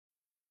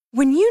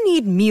When you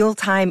need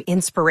mealtime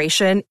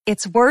inspiration,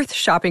 it's worth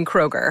shopping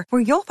Kroger,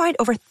 where you'll find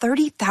over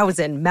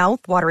 30,000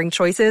 mouth-watering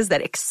choices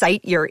that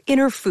excite your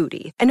inner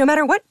foodie. And no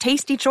matter what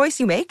tasty choice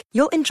you make,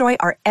 you'll enjoy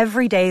our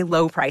everyday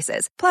low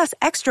prices, plus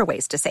extra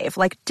ways to save,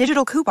 like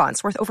digital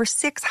coupons worth over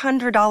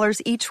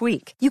 $600 each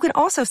week. You can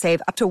also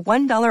save up to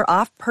 $1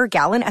 off per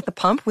gallon at the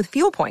pump with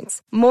fuel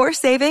points. More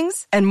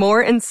savings and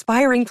more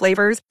inspiring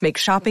flavors make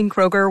shopping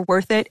Kroger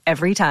worth it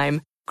every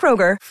time.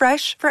 Kroger,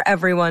 fresh for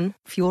everyone.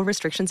 Fuel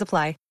restrictions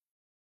apply.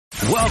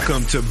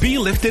 Welcome to Be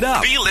Lifted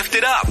Up. Be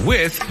Lifted Up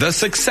with the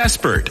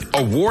Successpert,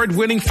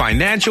 award-winning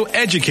financial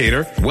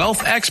educator,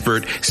 wealth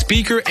expert,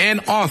 speaker, and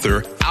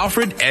author,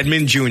 Alfred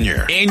Edmond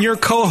Jr. And your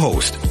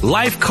co-host,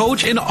 life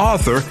coach and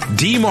author,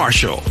 Dee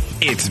Marshall.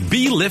 It's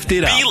Be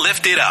Lifted Up. Be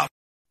Lifted Up.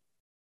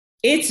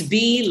 It's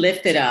Be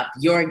Lifted Up,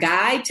 your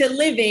guide to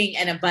living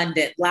an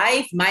abundant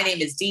life. My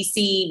name is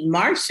DC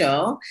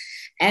Marshall,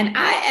 and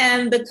I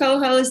am the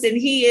co-host, and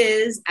he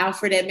is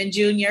Alfred Edmond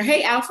Jr.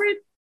 Hey, Alfred.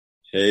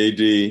 Hey,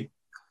 Dee.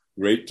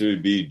 Great to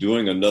be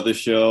doing another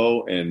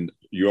show. And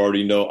you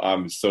already know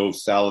I'm so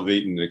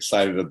salivating and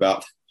excited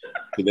about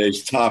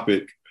today's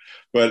topic.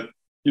 But,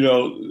 you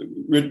know,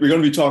 we're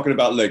going to be talking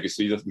about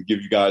legacy, just to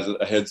give you guys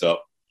a heads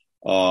up.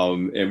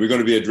 And we're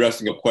going to be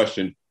addressing a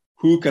question: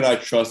 who can I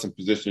trust in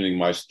positioning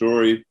my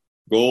story,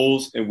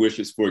 goals, and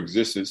wishes for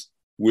existence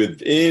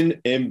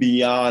within and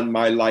beyond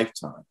my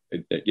lifetime?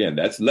 Again,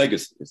 that's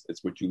legacy.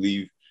 It's what you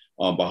leave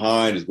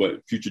behind, is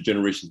what future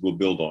generations will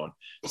build on.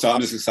 So I'm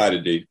just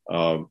excited, Dave.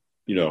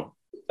 You know,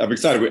 I'm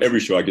excited with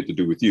every show I get to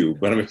do with you,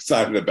 but I'm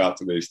excited about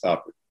today's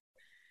topic.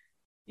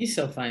 You're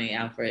so funny,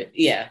 Alfred.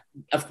 Yeah,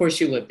 of course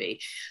you would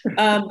be.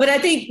 But I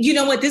think, you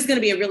know what, this is going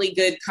to be a really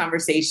good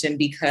conversation,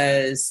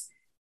 because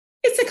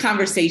it's a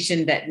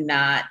conversation that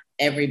not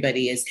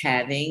everybody is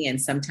having.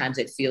 And sometimes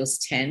it feels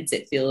tense.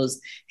 It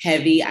feels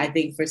heavy, I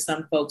think, for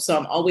some folks. So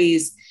I'm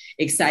always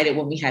excited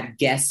when we have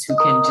guests who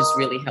can just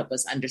really help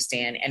us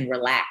understand and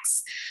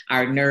relax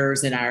our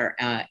nerves and our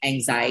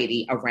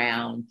anxiety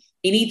around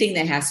anything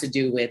that has to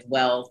do with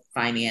wealth,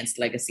 finance,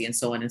 legacy, and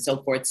so on and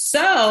so forth.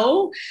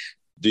 So,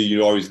 do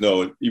you always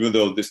know, even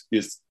though this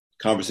is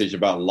conversation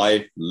about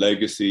life,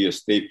 legacy,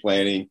 estate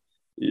planning,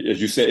 as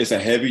you said, it's a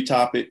heavy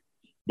topic,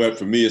 but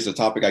for me, it's a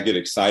topic I get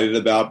excited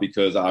about,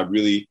 because I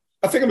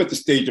think I'm at the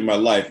stage in my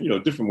life, you know,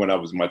 different when I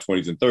was in my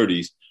 20s and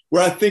 30s,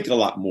 where I think a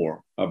lot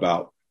more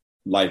about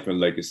life and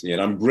legacy.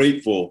 And I'm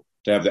grateful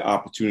to have the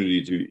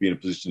opportunity to be in a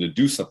position to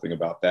do something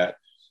about that.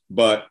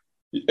 But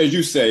as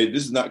you say,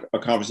 this is not a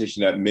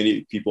conversation that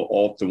many people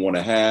often want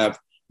to have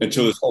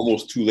until it's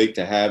almost too late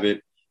to have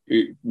it.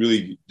 It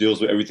really deals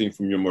with everything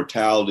from your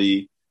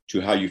mortality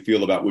to how you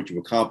feel about what you've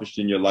accomplished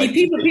in your life.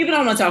 People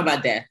don't want to talk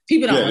about that. They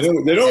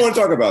don't want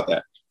to talk about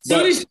that.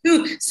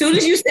 Soon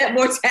as you said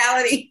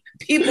mortality,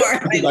 people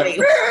are like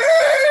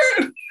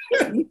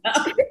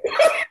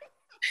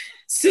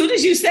soon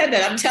as you said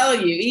that, I'm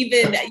telling you,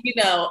 even, you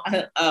know,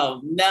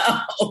 oh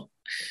no.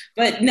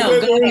 But no,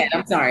 go ahead.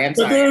 I'm sorry.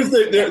 But there's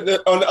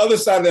on the other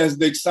side, there's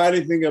the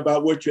exciting thing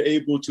about what you're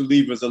able to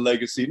leave as a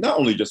legacy, not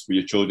only just for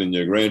your children and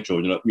your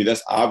grandchildren. I mean,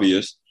 that's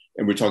obvious.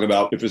 And we're talking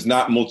about, if it's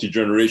not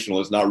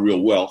multi-generational, it's not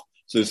real wealth.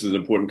 So this is an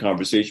important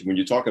conversation when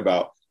you talk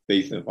about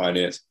faith and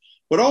finance,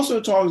 but also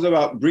it talks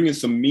about bringing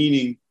some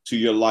meaning to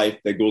your life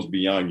that goes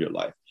beyond your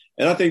life.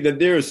 And I think that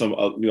there is some,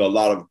 a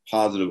lot of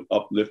positive,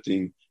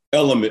 uplifting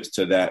elements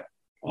to that.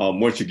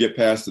 Once you get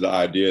past the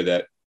idea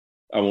that,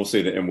 I won't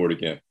say the M word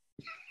again.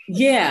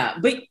 Yeah,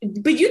 but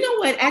you know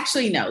what?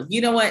 Actually, no.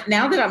 You know what?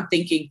 Now that I'm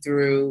thinking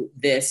through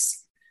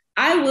this,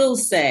 I will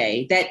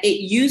say that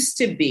it used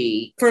to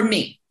be, for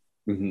me,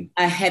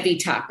 a heavy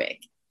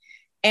topic.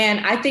 And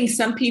I think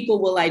some people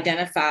will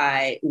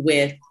identify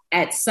with,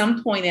 at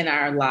some point in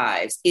our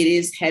lives, it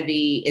is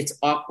heavy, it's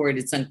awkward,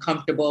 it's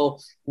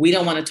uncomfortable. We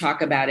don't want to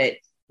talk about it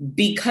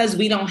because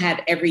we don't have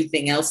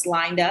everything else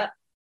lined up.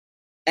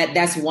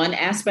 That's one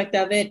aspect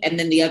of it. And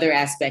then the other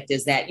aspect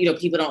is that, you know,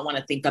 people don't want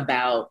to think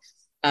about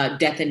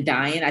death and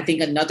dying. I think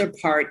another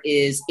part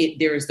is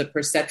there's the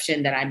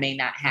perception that I may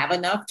not have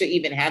enough to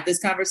even have this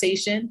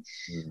conversation.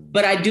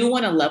 But I do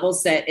want to level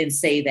set and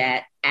say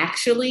that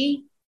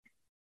actually,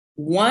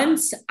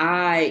 once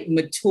I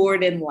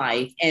matured in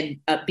life and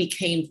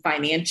became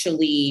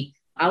financially,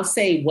 I'll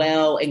say,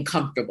 well and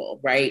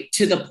comfortable, right?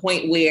 To the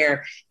point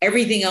where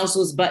everything else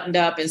was buttoned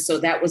up. And so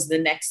that was the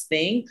next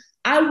thing.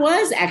 I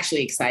was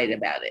actually excited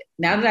about it,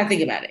 now that I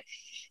think about it.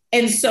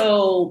 And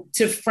so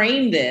to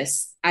frame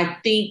this, I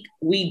think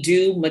we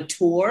do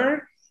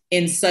mature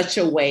in such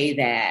a way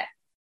that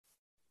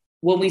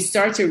when we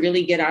start to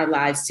really get our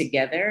lives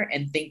together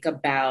and think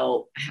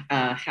about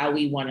how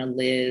we want to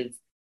live,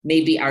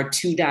 maybe our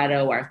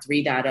 2.0, our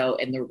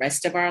 3.0, and the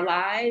rest of our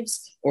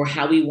lives, or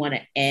how we want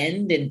to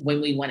end and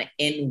when we want to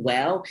end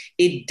well,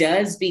 it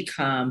does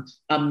become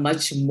a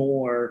much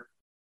more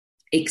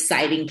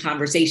exciting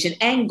conversation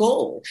and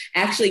goal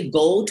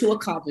to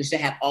accomplish, to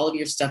have all of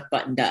your stuff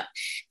buttoned up.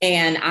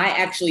 And I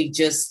actually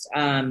just,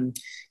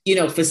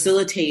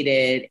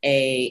 facilitated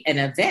an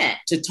event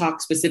to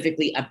talk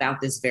specifically about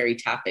this very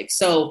topic.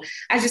 So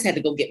I just had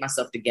to go get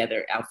myself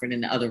together, Alfred,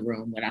 in the other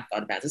room when I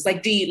thought about it. It's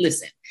like, Dee,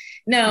 listen,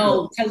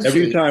 no.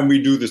 Every time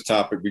we do this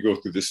topic, we go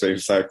through the same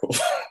cycle.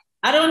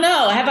 I don't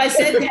know. Have I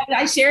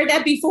shared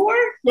that before?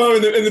 No,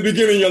 in the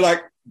beginning, you're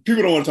like,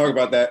 people don't want to talk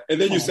about that. And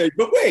then you say,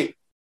 but wait,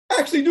 I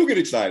actually do get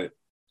excited.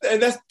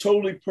 And that's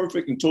totally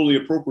perfect and totally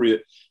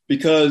appropriate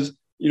because,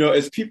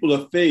 as people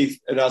of faith,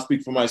 and I'll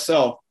speak for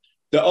myself,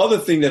 the other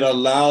thing that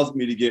allows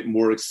me to get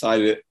more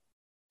excited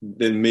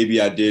than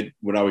maybe I did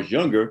when I was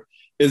younger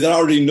is that I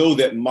already know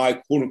that my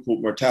quote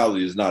unquote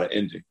mortality is not an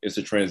ending. It's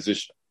a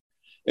transition.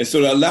 And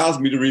so that allows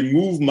me to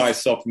remove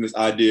myself from this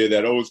idea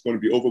that, it's going to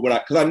be over,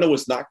 because I know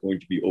it's not going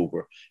to be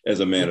over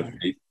as a man of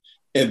faith.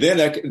 And then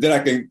I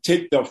can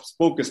take the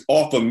focus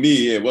off of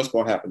me and what's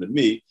going to happen to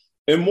me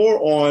and more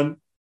on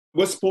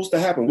what's supposed to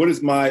happen. What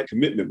is my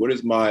commitment? What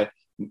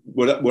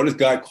is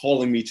God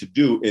calling me to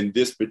do in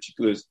this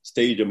particular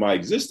stage of my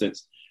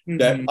existence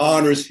that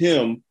honors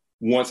him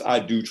once I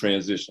do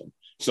transition?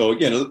 So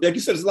again, like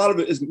you said, a lot of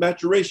it is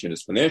maturation.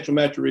 It's financial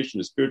maturation,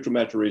 it's spiritual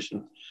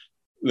maturation.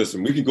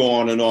 Listen, we can go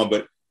on and on,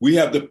 but we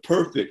have the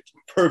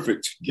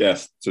perfect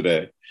guest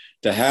today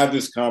to have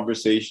this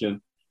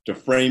conversation, to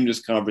frame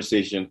this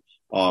conversation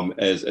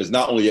as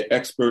not only an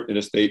expert in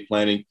estate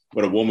planning,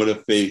 but a woman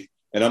of faith.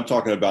 And I'm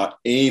talking about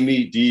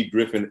Amy D.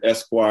 Griffin,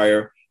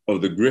 Esquire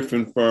of the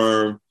Griffin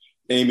Firm.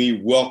 Amy,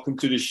 welcome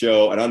to the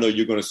show. And I know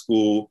you're going to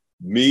school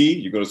me,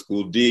 you're going to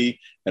school Dee,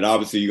 and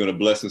obviously you're going to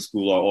bless and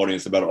school our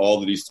audience about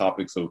all of these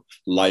topics of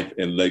life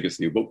and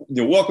legacy. But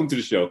welcome to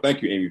the show.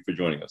 Thank you, Amy, for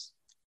joining us.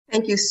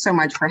 Thank you so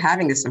much for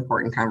having this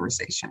important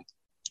conversation.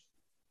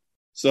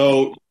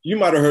 So you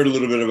might have heard a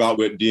little bit about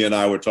what Dee and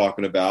I were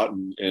talking about.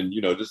 And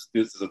this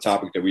is a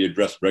topic that we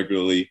address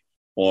regularly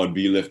on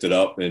Be Lifted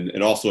Up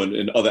and also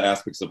in other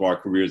aspects of our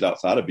careers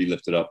outside of Be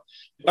Lifted Up.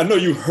 I know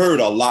you heard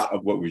a lot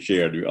of what we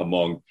shared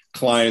among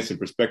clients and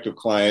prospective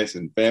clients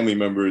and family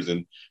members.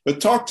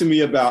 But talk to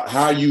me about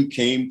how you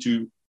came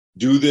to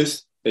do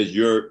this as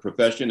your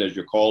profession, as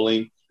your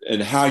calling,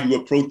 and how you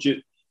approach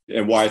it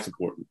and why it's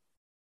important.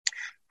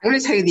 I'm going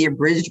to tell you the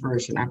abridged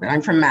version of it.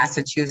 I'm from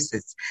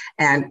Massachusetts,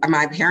 and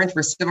my parents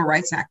were civil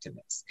rights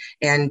activists.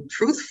 And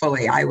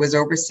truthfully, I was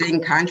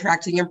overseeing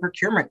contracting and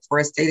procurement for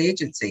a state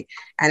agency.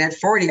 And at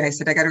 40, I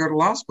said, I got to go to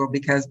law school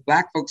because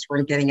Black folks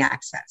weren't getting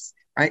access,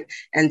 right?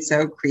 And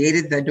so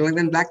created the New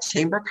England Black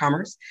Chamber of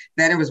Commerce.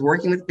 Then I was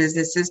working with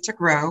businesses to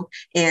grow,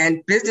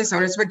 and business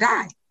owners would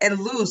die and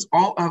lose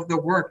all of the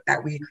work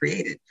that we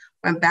created.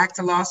 Went back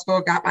to law school,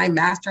 got my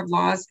Master of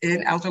Laws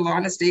in Elder Law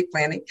and Estate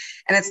Planning.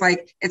 And it's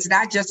like, it's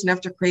not just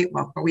enough to create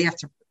wealth, but we have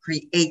to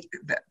create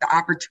the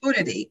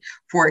opportunity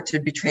for it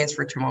to be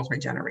transferred to multiple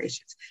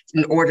generations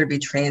in order to be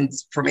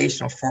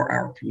transformational for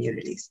our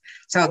communities.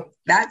 So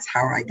that's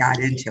how I got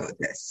into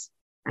this,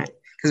 right?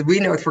 Because we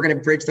know if we're going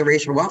to bridge the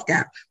racial wealth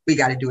gap, we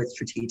got to do it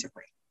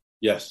strategically.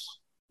 Yes.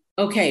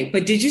 Okay,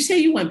 but did you say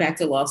you went back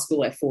to law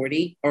school at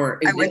 40?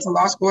 I went to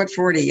law school at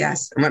 40,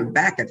 yes. I went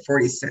back at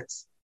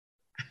 46.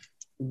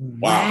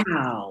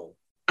 Wow.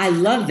 I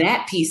love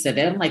that piece of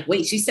it. I'm like,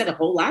 wait, she said a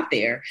whole lot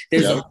there.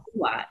 There's a whole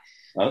lot.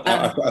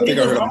 I think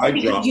I heard a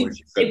mic drop when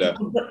she said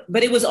that.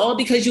 But it was all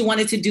because you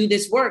wanted to do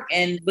this work.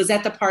 And was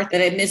that the part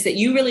that I missed, that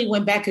you really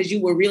went back because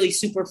you were really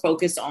super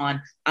focused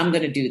on, I'm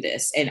going to do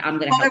this and I'm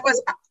going to help?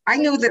 I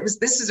knew that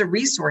this is a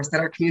resource that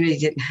our community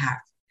didn't have.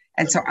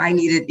 And so I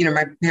needed,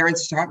 my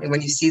parents taught me,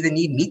 when you see the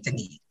need, meet the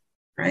need,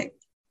 right?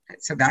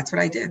 So that's what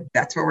I did.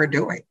 That's what we're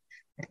doing.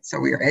 So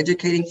we are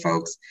educating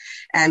folks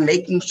and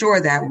making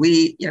sure that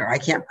I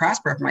can't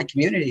prosper if my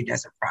community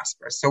doesn't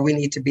prosper. So we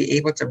need to be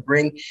able to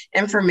bring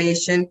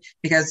information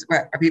because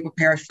people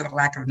perish for the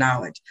lack of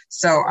knowledge.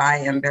 So I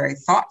am very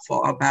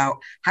thoughtful about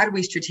how do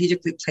we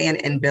strategically plan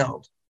and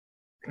build.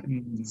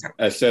 So.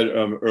 I said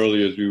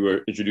earlier as we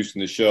were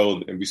introducing the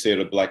show, and we say it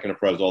at Black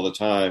Enterprise all the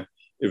time,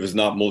 if it's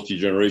not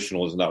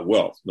multi-generational, it's not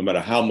wealth. No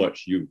matter how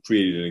much you've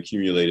created and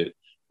accumulated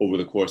over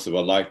the course of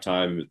a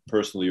lifetime,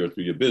 personally or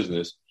through your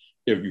business,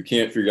 if you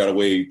can't figure out a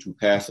way to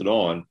pass it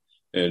on,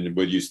 and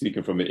whether you're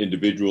speaking from an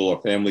individual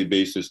or family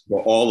basis,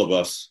 for all of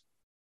us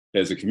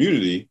as a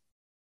community,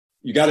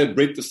 you got to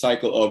break the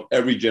cycle of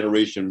every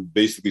generation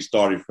basically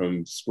starting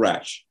from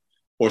scratch,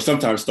 or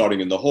sometimes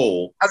starting in the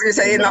hole. I was going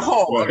to say in the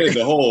hole. In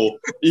the hole,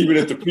 even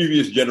if the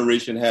previous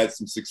generation had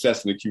some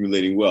success in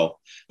accumulating wealth.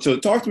 So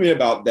talk to me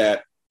about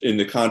that in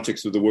the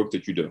context of the work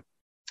that you do.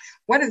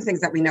 One of the things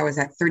that we know is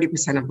that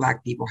 30% of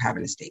Black people have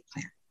an estate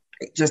plan.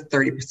 Just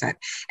 30%.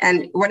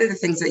 And one of the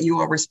things that you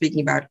all were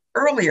speaking about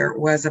earlier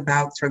was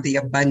about sort of the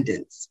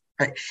abundance,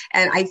 right?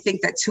 And I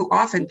think that too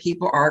often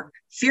people are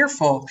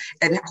fearful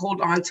and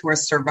hold on to a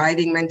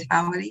surviving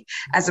mentality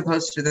as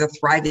opposed to the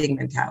thriving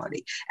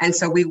mentality. And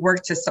so we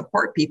work to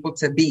support people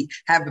to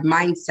have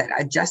mindset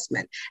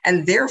adjustment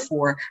and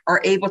therefore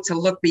are able to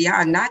look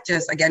beyond, not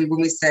just, again,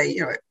 when we say,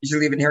 you should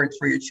leave inheritance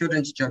for your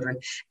children's children,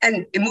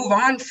 and move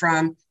on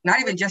from not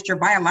even just your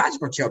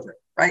biological children,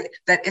 right?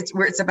 That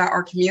it's about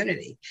our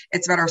community.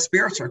 It's about our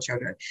spiritual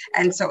children.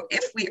 And so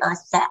if we are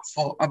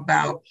thoughtful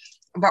about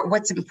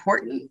what's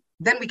important,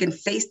 then we can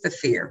face the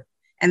fear.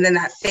 And then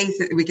that faith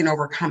that we can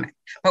overcome it.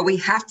 But we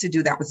have to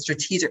do that with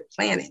strategic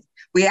planning.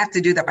 We have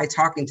to do that by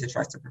talking to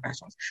trusted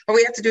professionals. But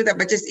we have to do that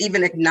by just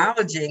even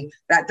acknowledging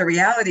that the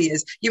reality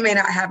is you may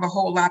not have a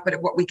whole lot,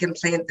 but what we can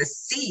plant the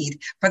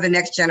seed for the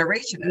next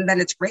generation. And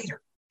then it's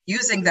greater.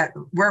 Using that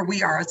where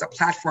we are as a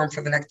platform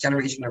for the next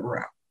generation to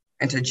grow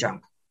and to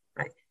jump,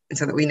 right? And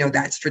so that we know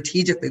that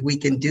strategically we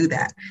can do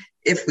that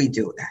if we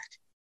do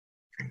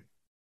that.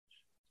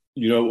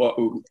 You know, I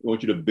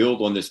want you to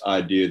build on this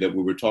idea that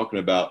we were talking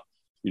about,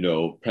 you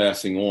know,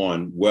 passing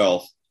on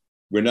wealth.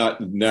 We're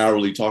not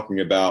narrowly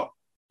talking about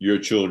your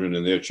children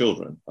and their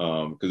children.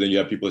 Because then you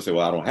have people that say,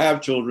 well, I don't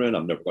have children.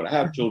 I'm never going to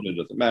have children.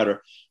 It doesn't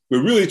matter.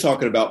 We're really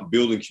talking about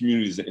building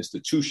communities and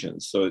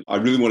institutions. So I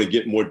really want to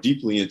get more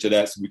deeply into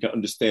that so we can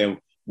understand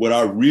what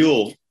our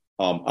real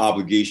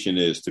obligation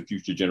is to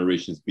future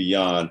generations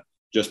beyond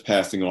just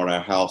passing on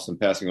our house and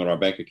passing on our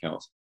bank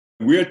accounts.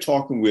 We're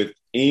talking with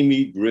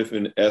Amy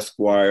Griffin,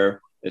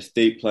 Esquire,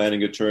 estate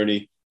planning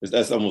attorney.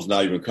 That's almost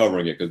not even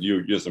covering it because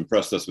you just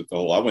impressed us with the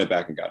whole, I went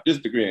back and got this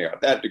degree and I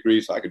got that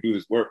degree so I could do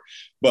this work.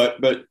 But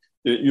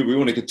we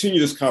want to continue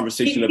this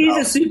conversation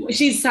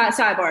she's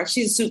sidebar.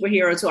 She's a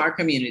superhero to our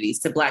communities,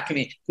 to Black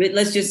community. But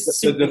let's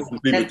just leave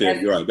it there.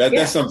 You're right.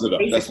 That sums it up.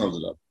 That sums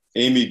it up.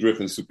 Amy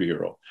Griffin,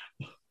 superhero.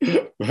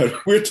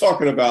 But we're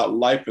talking about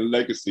life and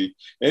legacy.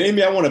 And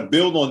Amy, I want to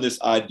build on this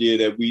idea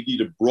that we need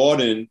to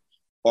broaden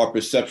our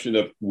perception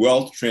of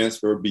wealth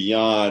transfer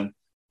beyond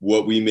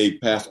what we may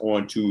pass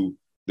on to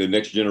the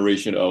next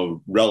generation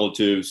of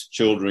relatives,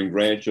 children,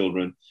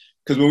 grandchildren.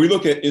 Because when we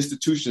look at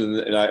institutions,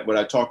 and when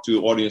I talk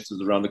to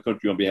audiences around the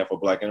country on behalf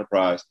of Black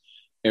Enterprise,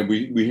 and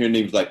we hear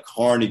names like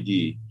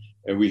Carnegie,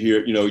 and we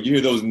hear, you hear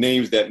those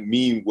names that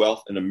mean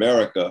wealth in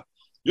America,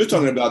 you're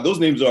talking about those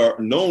names are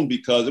known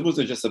because it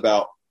wasn't just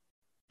about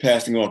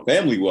passing on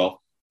family wealth.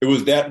 It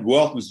was that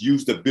wealth was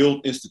used to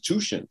build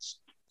institutions,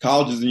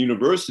 colleges and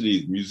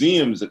universities,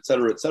 museums, et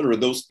cetera,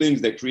 those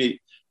things that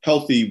create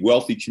healthy,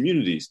 wealthy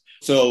communities.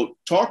 So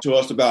talk to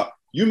us about,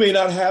 you may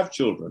not have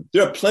children.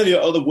 There are plenty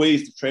of other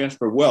ways to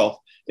transfer wealth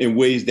in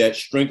ways that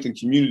strengthen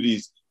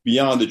communities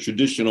beyond the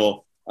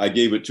traditional, I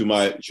gave it to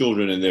my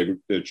children and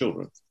their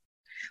children.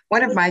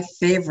 One of my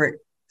favorite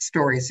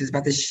stories is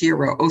about the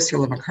shero,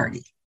 Osceola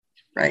McCarty,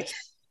 right?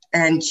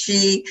 And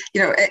she,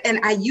 and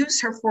I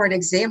use her for an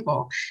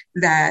example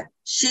that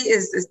she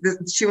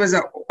was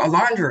a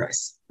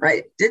laundress,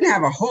 right?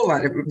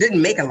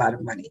 Didn't make a lot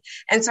of money.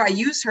 And so I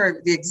use her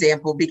the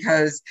example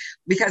because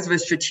of a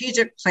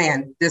strategic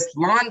plan, this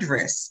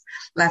laundress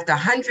left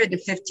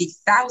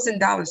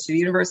 $150,000 to the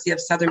University of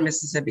Southern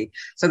Mississippi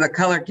so the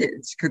colored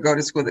kids could go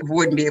to school that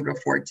wouldn't be able to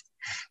afford to.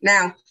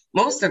 Now,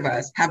 most of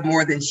us have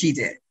more than she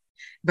did,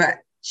 but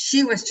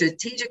she was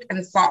strategic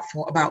and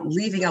thoughtful about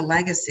leaving a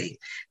legacy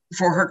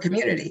for her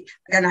community.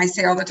 And I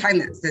say all the time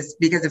this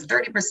because if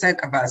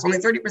only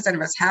 30%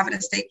 of us have an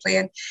estate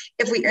plan,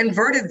 if we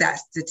inverted that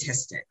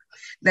statistic,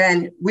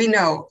 then we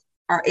know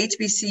our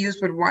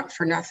HBCUs would want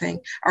for nothing.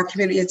 Our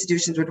community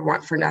institutions would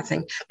want for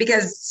nothing.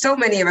 Because so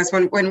many of us,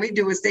 when we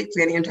do estate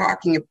planning and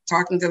talking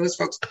to those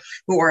folks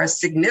who are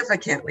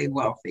significantly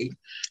wealthy,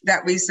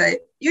 that we say,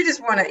 you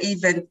just want to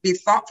even be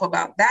thoughtful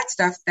about that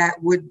stuff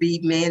that would be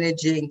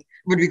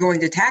going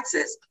to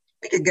taxes.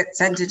 We could get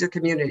sent to the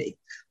community.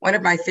 One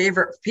of my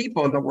favorite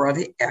people in the world,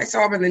 I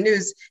saw him in the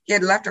news, he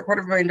had left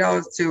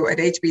 $250,000 to an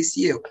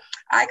HBCU.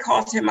 I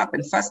called him up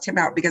and fussed him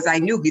out because I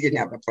knew he didn't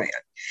have a plan.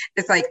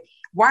 It's like,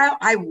 while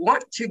I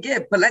want to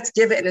give, but let's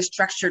give it in a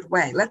structured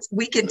way.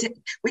 We can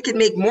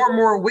make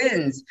more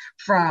wins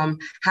from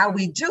how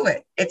we do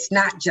it. It's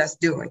not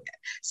just doing it.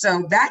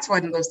 So that's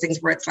one of those things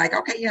where it's like,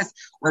 okay, yes,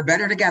 we're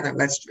better together.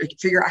 Let's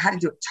figure out how to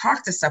do it.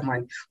 Talk to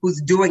someone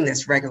who's doing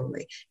this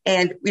regularly.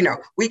 And,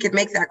 we could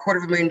make that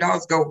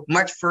 $250,000 go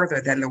much further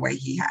than the way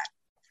he had.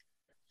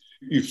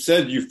 You've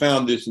said you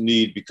found this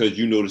need because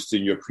you noticed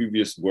in your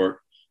previous work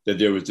that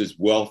there was this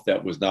wealth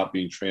that was not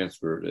being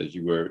transferred as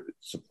you were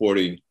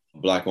supporting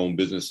Black-owned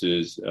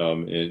businesses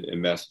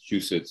in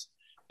Massachusetts,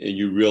 and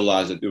you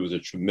realized that there was a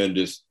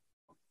tremendous,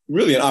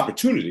 really an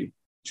opportunity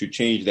to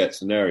change that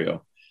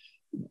scenario.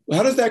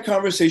 How does that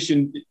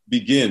conversation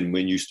begin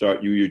when you try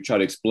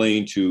to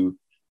explain to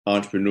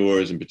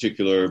entrepreneurs in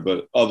particular,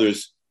 but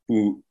others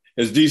who,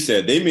 as Dee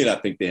said, they may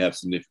not think they have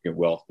significant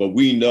wealth, but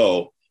we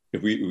know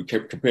if we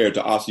compare it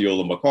to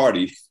Osceola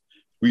McCarty,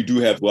 we do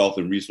have wealth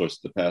and resources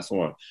to pass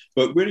on.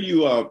 But where do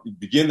you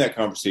begin that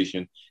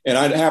conversation? And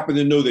I happen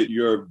to know that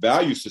your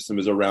value system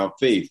is around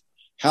faith.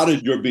 How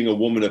does your being a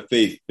woman of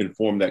faith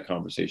inform that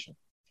conversation?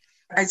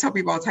 I tell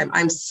people all the time,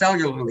 I'm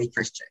cellularly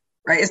Christian,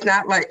 right? It's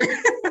not like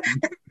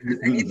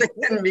anything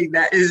in me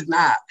that is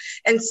not.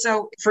 And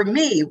so for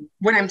me,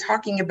 when I'm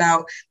talking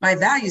about my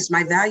values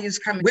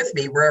come with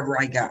me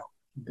wherever I go.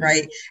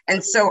 Right.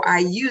 And so I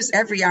use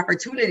every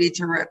opportunity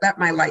to let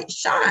my light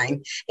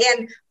shine.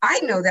 And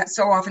I know that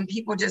so often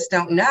people just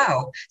don't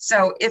know.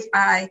 So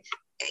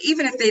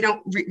even if they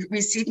don't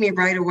receive me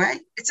right away,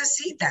 it's a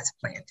seed that's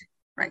planted.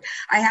 Right.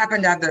 I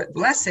happen to have the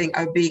blessing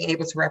of being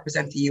able to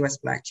represent the U.S.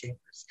 Black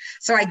Chambers.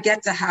 So I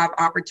get to have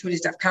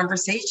opportunities to have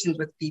conversations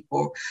with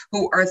people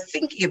who are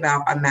thinking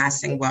about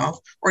amassing wealth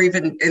or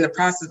even in the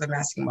process of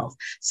amassing wealth.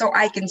 So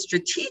I can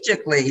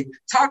strategically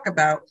talk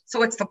about, so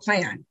what's the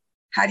plan?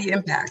 How do you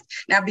impact?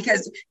 Now,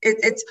 because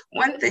it's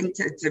one thing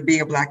to be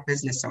a Black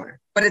business owner,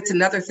 but it's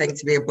another thing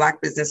to be a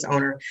Black business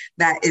owner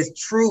that is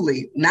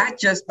truly not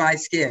just by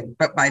skin,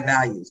 but by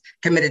values,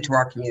 committed to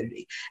our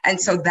community. And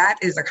so that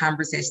is a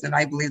conversation that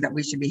I believe that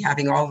we should be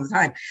having all the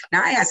time.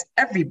 Now, I ask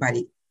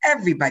everybody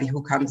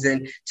who comes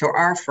in to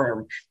our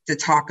firm to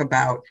talk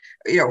about,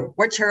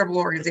 what charitable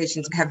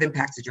organizations have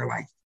impacted your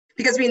life?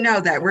 Because we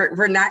know that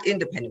we're not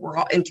independent, we're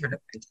all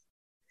interdependent.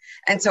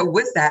 And so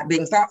with that,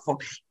 being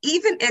thoughtful,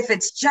 even if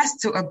it's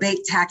just to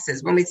abate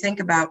taxes, when we think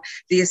about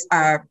the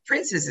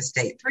Prince's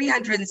estate,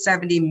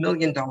 $370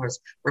 million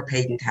were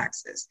paid in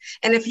taxes.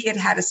 And if he had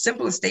had a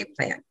simple estate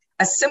plan,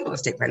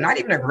 not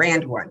even a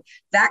grand one,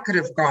 that could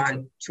have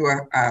gone to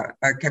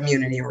a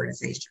community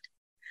organization.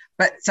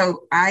 But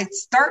so I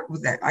start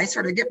with that. I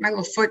sort of get my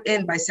little foot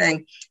in by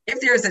saying,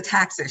 if there's a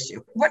tax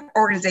issue, what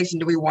organization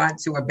do we want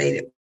to abate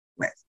it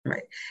with,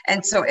 right?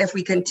 And so if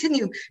we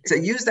continue to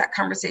use that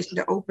conversation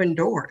to open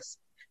doors,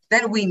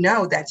 then we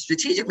know that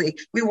strategically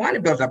we want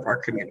to build up our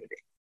community,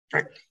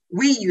 right?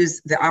 We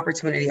use the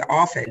opportunity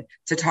often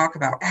to talk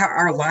about how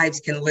our lives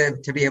can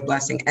live to be a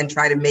blessing and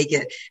try to make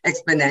it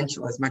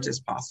exponential as much as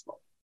possible.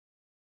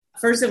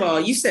 First of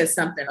all, you said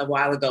something a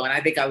while ago, and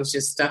I think I was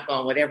just stuck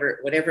on whatever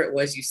it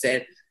was you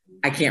said.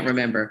 I can't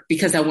remember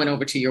because I went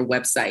over to your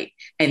website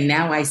and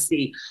now I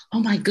see, oh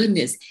my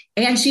goodness.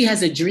 And she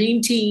has a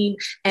dream team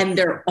and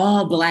they're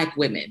all Black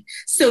women.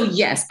 So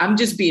yes, I'm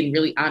just being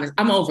really honest.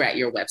 I'm over at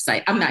your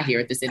website. I'm not here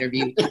at this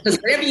interview because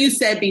whatever you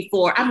said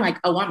before, I'm like,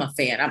 oh, I'm a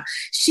fan.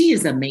 She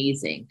is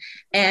amazing.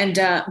 And,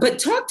 but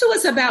talk to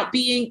us about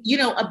being,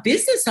 a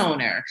business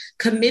owner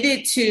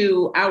committed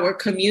to our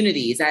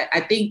communities. I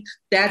think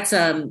that's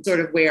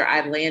sort of where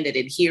I landed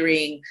in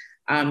hearing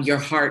your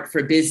heart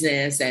for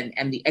business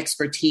and the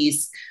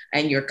expertise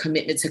and your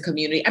commitment to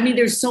community. I mean,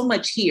 there's so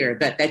much here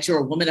that you're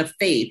a woman of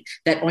faith,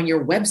 that on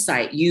your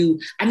website,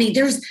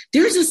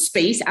 there's a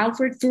space,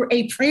 Alfred, for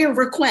a prayer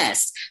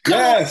request. Come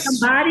on,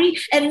 somebody.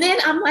 And then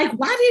I'm like,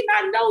 why didn't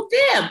I know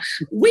them?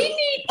 We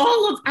need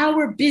all of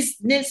our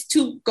business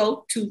to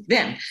go to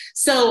them.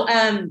 So,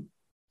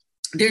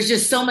 there's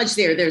just so much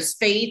there. There's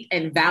faith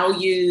and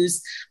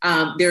values.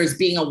 There's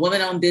being a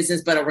woman-owned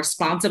business, but a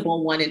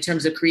responsible one in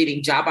terms of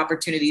creating job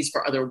opportunities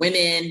for other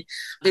women.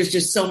 There's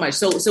just so much.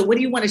 So what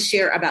do you want to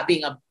share about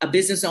being a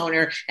business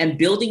owner and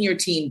building your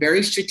team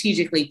very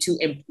strategically to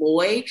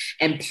employ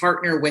and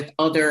partner with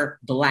other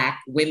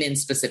Black women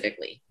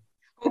specifically?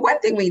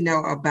 One thing we know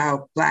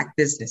about Black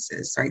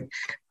businesses, right?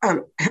 I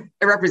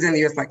represent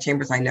the U.S. Black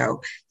Chambers. I know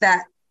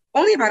that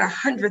only about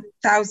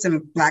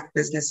 100,000 Black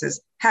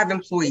businesses have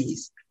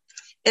employees.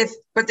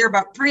 But there are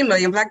about 3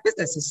 million Black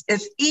businesses.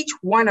 If each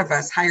one of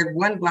us hired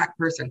one Black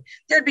person,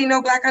 there'd be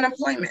no Black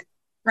unemployment,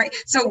 right?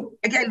 So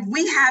again,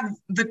 we have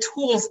the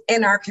tools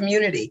in our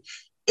community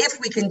if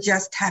we can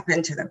just tap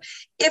into them.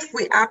 If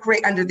we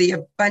operate under the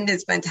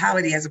abundance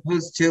mentality as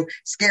opposed to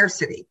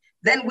scarcity,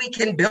 then we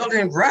can build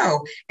and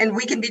grow and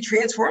we can be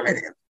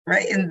transformative,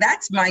 right? And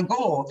that's my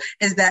goal,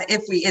 is that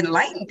if we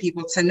enlighten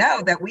people to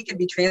know that we can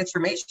be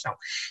transformational.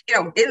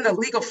 In the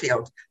legal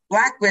field,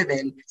 Black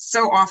women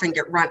so often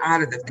get run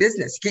out of the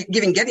business,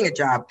 getting a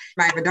job.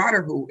 I have a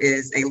daughter who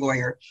is a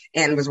lawyer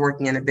and was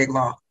working in a big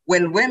law.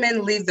 When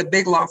women leave the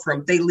big law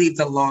firm, they leave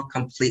the law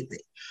completely.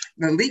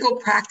 The legal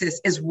practice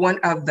is one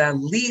of the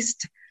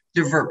least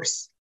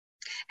diverse.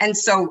 And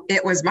so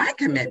it was my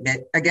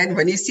commitment, again,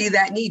 when you see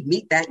that need,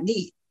 meet that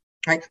need,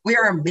 right? We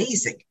are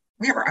amazing.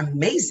 We are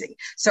amazing.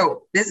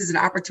 So this is an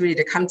opportunity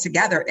to come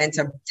together and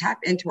to tap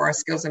into our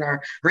skills and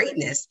our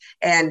greatness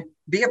and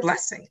be a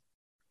blessing.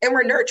 And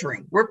we're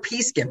nurturing. We're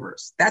peace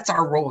givers. That's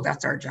our role.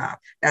 That's our job.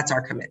 That's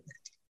our commitment.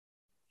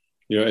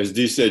 As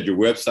Dee said, your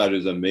website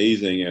is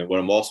amazing. And what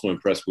I'm also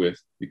impressed with,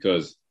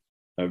 because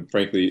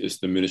frankly, it's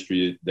the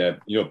ministry that,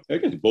 I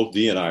guess both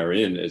Dee and I are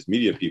in as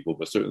media people,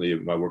 but certainly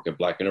my work at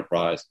Black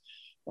Enterprise.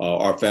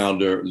 Our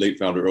founder, late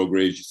founder Earl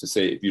Graves, used to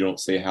say, if you don't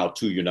say how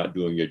to, you're not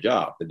doing your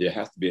job. That there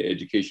has to be an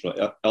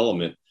educational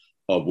element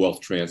of wealth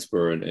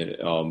transfer and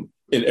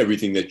in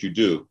everything that you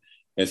do.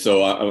 And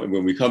so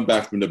when we come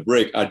back from the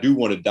break, I do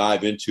want to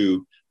dive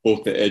into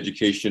both the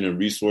education and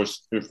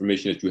resource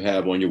information that you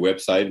have on your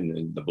website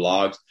and the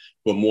blogs,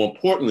 but more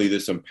importantly,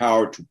 this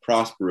Empowered to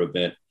Prosper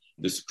event,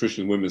 this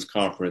Christian Women's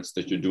Conference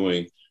that you're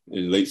doing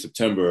in late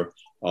September.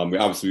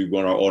 Obviously, we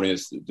want our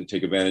audience to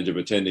take advantage of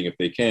attending if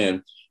they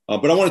can.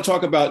 But I want to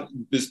talk about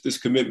this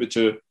commitment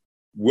to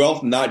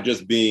wealth, not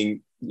just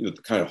being the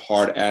kind of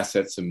hard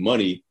assets and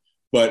money,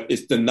 but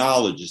it's the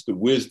knowledge, it's the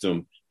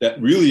wisdom that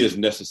really is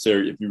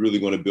necessary if you really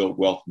want to build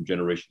wealth from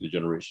generation to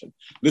generation.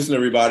 Listen,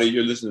 everybody,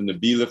 you're listening to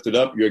Be Lifted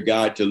Up, your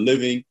guide to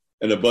living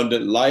an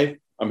abundant life.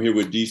 I'm here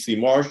with DC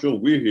Marshall.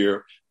 We're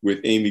here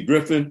with Amy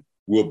Griffin.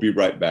 We'll be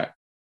right back.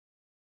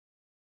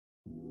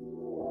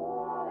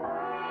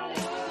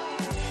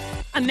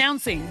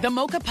 Announcing the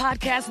Mocha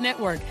Podcast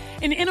Network,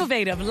 an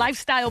innovative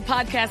lifestyle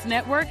podcast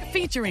network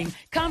featuring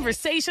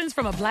conversations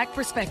from a Black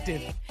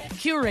perspective.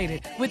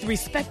 Curated with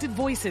respected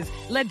voices,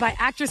 led by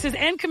actresses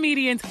and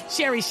comedians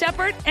Sherry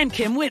Shepherd and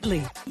Kim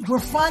Whitley. We're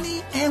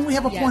funny and we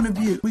have a point of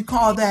view. We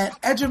call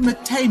that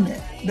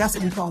edutainment. That's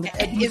what we call it.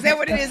 Is that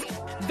what it is?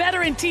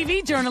 Veteran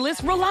TV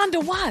journalist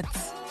Rolanda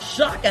Watts.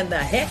 Shocking the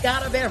heck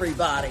out of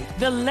everybody.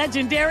 The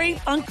legendary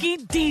Funky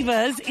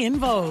Divas in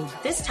Vogue.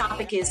 This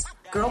topic is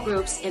girl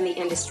groups in the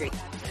industry.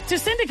 To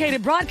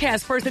syndicated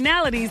broadcast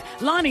personalities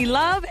Lonnie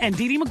Love and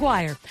Dee Dee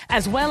McGuire,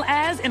 as well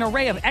as an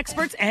array of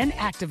experts and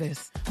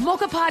activists.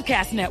 Mocha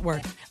Podcast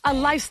Network, a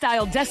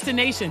lifestyle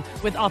destination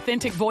with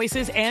authentic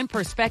voices and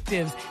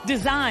perspectives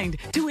designed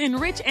to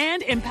enrich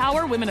and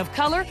empower women of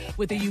color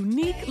with a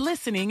unique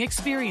listening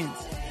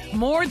experience.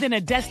 More than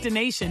a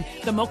destination,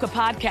 the Mocha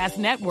Podcast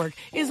Network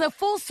is a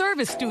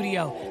full-service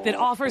studio that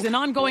offers an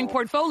ongoing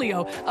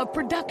portfolio of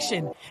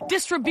production,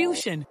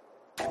 distribution,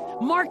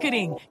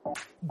 marketing,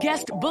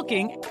 guest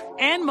booking,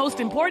 and most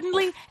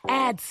importantly,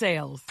 ad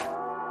sales.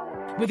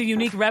 With a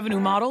unique revenue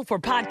model for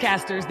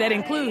podcasters that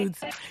includes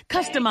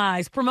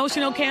customized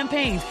promotional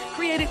campaigns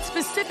created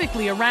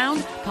specifically around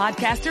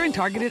podcaster and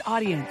targeted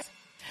audience,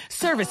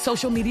 service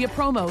social media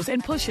promos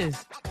and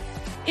pushes,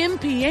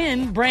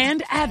 MPN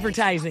brand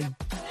advertising,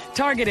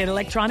 targeted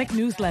electronic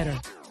newsletter,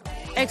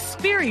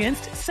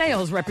 experienced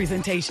sales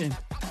representation.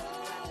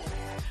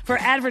 For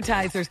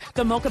advertisers,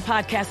 the Mocha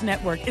Podcast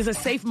Network is a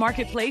safe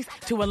marketplace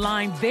to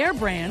align their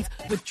brands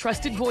with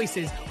trusted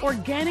voices,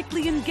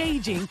 organically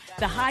engaging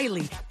the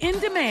highly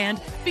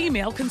in-demand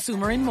female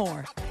consumer and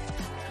more.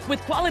 With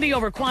quality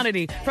over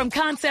quantity, from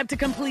concept to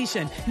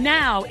completion,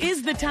 now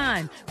is the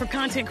time for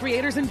content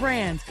creators and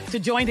brands to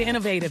join the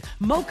innovative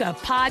Mocha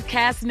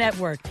Podcast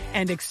Network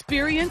and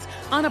experience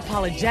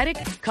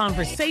unapologetic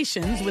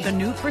conversations with a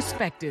new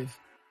perspective.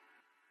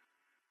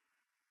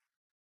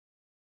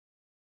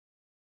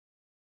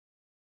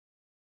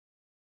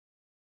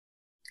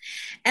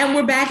 And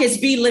we're back. It's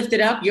Be Lifted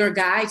Up, your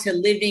guide to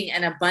living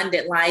an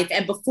abundant life.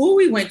 And before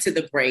we went to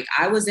the break,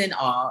 I was in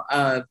awe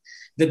of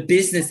the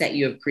business that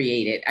you have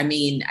created. I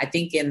mean, I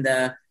think in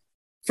the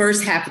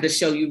first half of the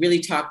show, you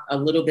really talked a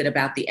little bit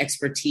about the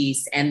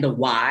expertise and the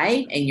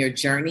why and your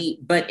journey.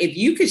 But if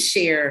you could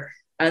share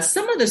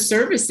some of the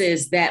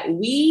services that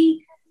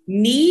we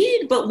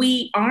need, but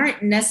we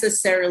aren't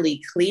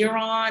necessarily clear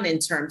on in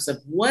terms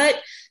of what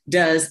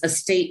does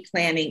estate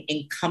planning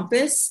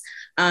encompass?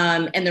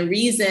 And the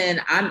reason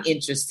I'm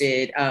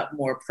interested,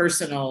 more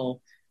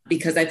personal,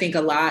 because I think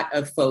a lot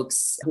of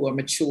folks who are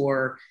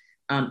mature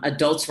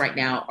adults right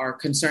now are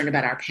concerned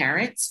about our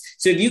parents.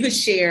 So if you could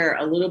share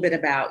a little bit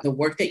about the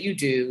work that you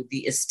do,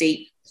 the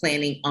estate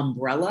planning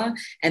umbrella,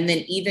 and then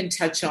even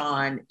touch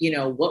on, you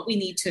know, what we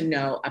need to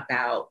know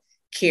about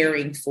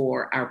caring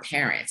for our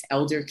parents,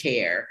 elder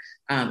care,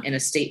 and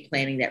estate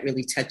planning that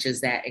really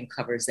touches that and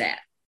covers that.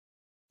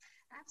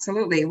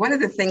 Absolutely. One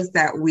of the things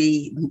that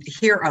we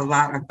hear a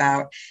lot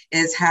about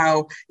is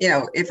how, you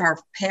know, if our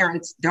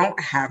parents don't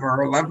have, or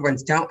our loved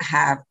ones don't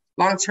have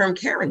long-term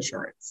care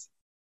insurance,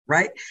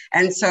 right?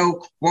 And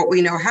so what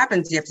we know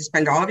happens, you have to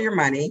spend all of your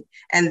money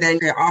and then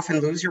you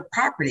often lose your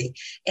property.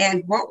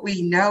 And what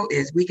we know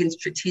is we can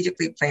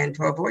strategically plan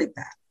to avoid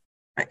that,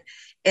 right?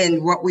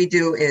 And what we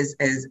do is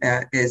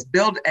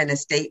build an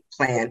estate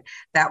plan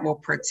that will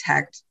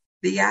protect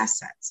the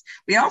assets.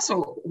 We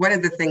also, one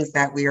of the things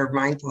that we are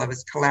mindful of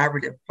is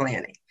collaborative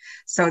planning.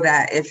 So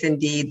that if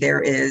indeed there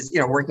is, you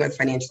know, working with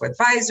financial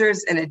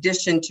advisors, in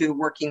addition to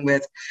working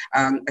with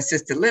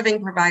assisted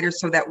living providers,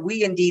 so that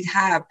we indeed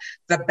have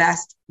the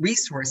best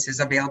resources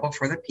available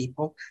for the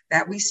people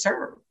that we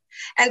serve.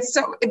 And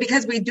so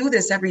because we do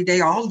this every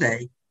day, all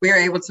day, we are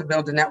able to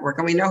build a network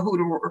and we know who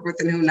to work with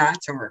and who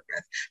not to work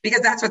with, because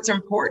that's what's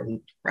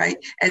important, right?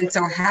 And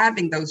so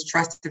having those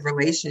trusted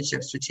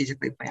relationships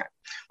strategically planned.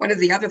 One of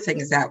the other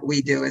things that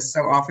we do is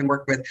so often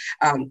work with,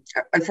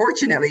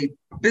 unfortunately,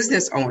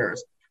 business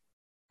owners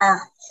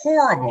are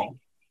horrible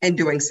in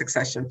doing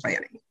succession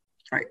planning.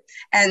 Right.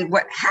 And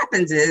what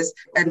happens is,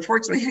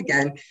 unfortunately,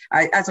 again,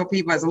 I tell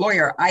people as a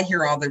lawyer, I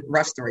hear all the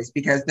rough stories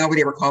because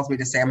nobody ever calls me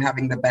to say I'm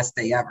having the best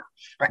day ever.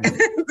 Right.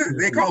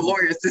 They call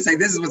lawyers to say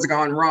this is what's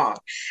gone wrong.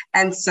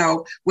 And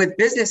so with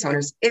business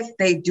owners, if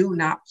they do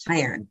not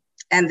plan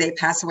and they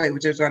pass away,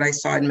 which is what I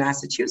saw in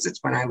Massachusetts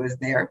when I was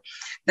there,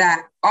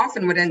 that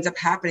often what ends up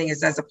happening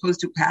is, as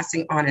opposed to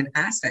passing on an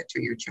asset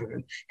to your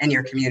children and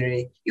your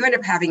community, you end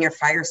up having a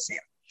fire sale.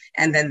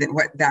 And then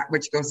that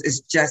which goes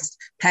is just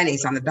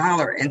pennies on the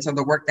dollar. And so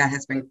the work that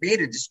has been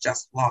created is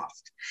just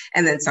lost.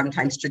 And then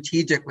sometimes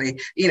strategically,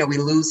 you know, we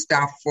lose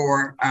stuff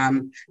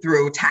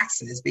through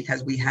taxes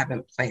because we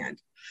haven't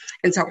planned.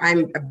 And so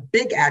I'm a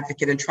big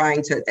advocate in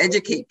trying to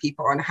educate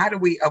people on how do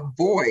we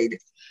avoid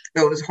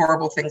those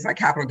horrible things like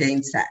capital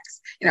gains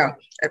tax, you know,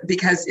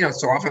 because, you know,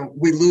 so often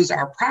we lose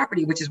our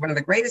property, which is one of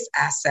the greatest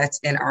assets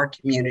in our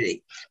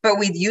community, but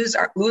we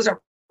lose our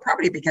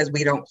property because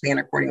we don't plan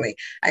accordingly.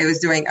 I was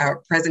doing a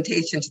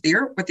presentation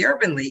with the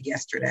Urban League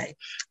yesterday,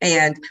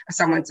 and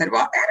someone said,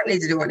 well, I don't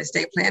need to do an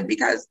estate plan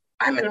because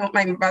I'm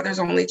my mother's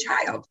only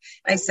child.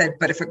 I said,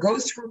 but if it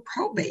goes through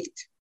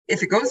probate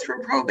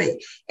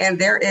and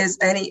there is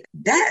any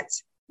debt,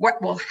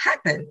 what will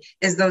happen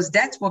is those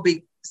debts will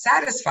be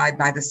satisfied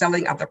by the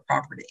selling of the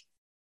property.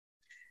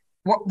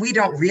 What we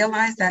don't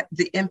realize that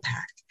the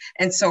impact.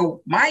 And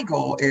so my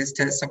goal is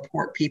to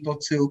support people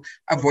to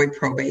avoid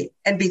probate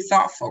and be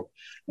thoughtful.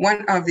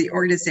 One of the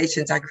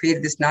organizations I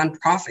created, this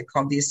nonprofit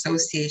called the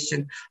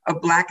Association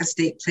of Black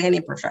Estate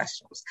Planning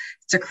Professionals,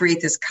 to create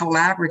this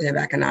collaborative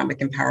economic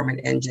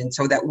empowerment engine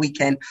so that we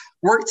can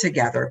work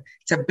together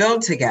to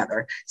build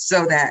together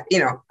so that,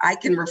 I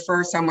can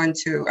refer someone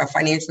to a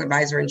financial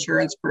advisor,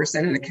 insurance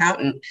person, an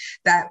accountant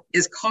that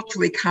is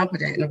culturally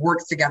competent and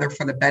works together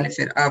for the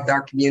benefit of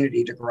our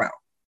community to grow.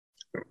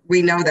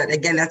 We know that,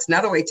 again, that's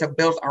another way to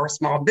build our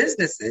small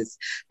businesses,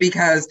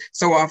 because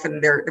so often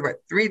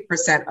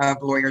 3%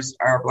 of lawyers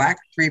are Black,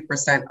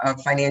 3%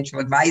 of financial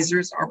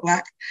advisors are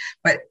Black.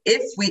 But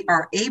if we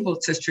are able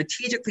to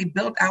strategically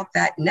build out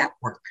that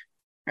network,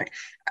 right,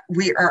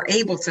 we are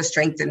able to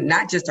strengthen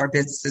not just our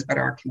businesses, but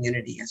our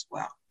community as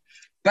well.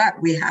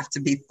 But we have to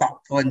be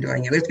thoughtful in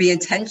doing it. We have to be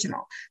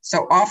intentional.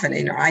 So often,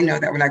 I know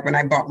that when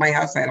I bought my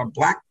house, I had a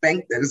Black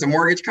bank that was a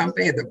mortgage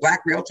company, the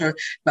Black realtor,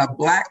 the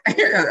Black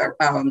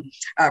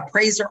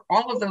appraiser,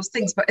 all of those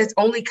things. But it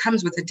only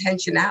comes with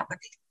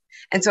intentionality.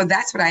 And so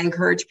that's what I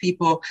encourage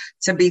people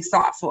to be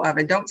thoughtful of,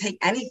 and don't take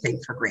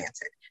anything for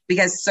granted,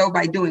 because so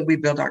by doing, we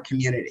build our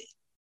community.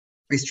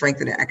 We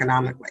strengthen it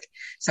economically.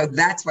 So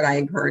that's what I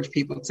encourage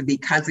people to be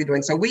constantly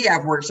doing. So we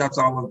have workshops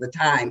all of the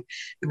time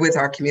with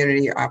our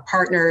community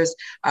partners.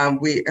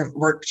 We have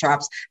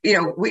workshops. We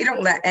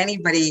don't let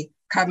anybody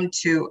come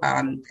to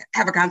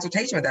have a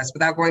consultation with us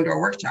without going to a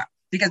workshop,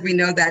 because we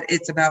know that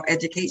it's about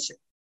education,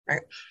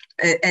 right?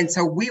 And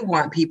so we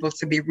want people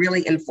to be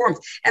really informed.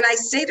 And I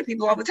say to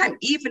people all the time,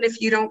 even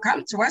if you don't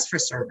come to us for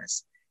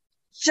service,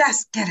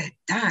 just get it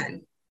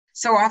done.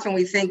 So often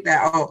we think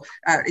that,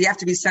 you have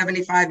to be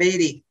 75,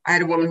 80. I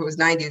had a woman who was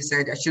 90 who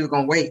said she was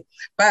going to wait.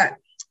 But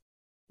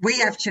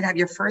should have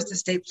your first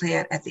estate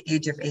plan at the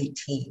age of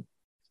 18,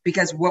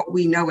 because what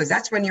we know is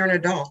that's when you're an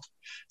adult.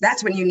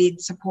 That's when you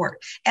need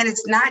support. And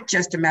it's not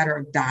just a matter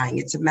of dying.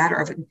 It's a matter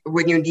of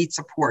when you need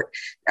support,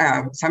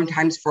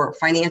 sometimes for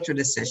financial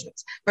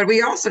decisions. But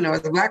we also know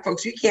as the Black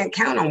folks, you can't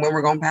count on when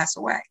we're going to pass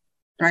away,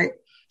 right?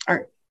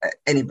 Or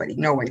anybody,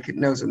 no one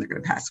knows when they're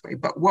going to pass away.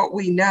 But what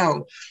we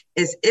know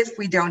is if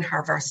we don't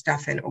have our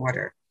stuff in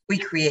order, we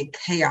create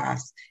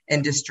chaos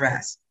and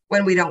distress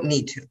when we don't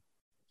need to.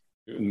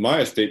 My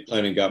estate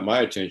planning got my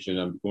attention.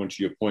 I'm going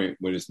to your point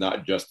when it's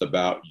not just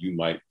about you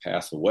might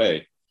pass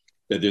away,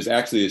 that there's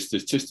actually a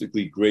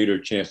statistically greater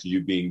chance of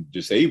you being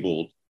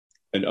disabled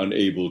and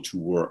unable to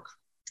work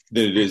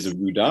than it is of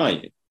you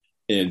dying.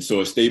 And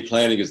so estate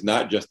planning is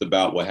not just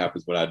about what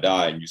happens when I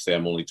die and you say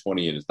I'm only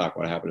 20 and it's not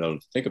going to happen. I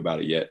don't think about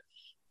it yet.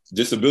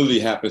 Disability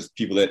happens to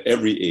people at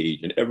every age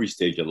and every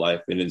stage of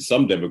life. And in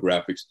some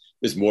demographics,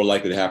 it's more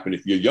likely to happen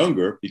if you're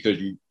younger, because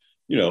you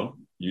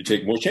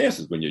take more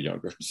chances when you're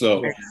younger.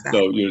 So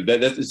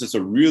that's just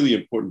a really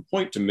important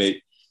point to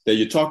make, that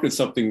you're talking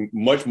something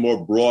much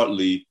more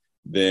broadly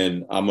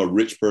than I'm a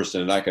rich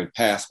person and I can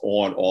pass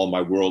on all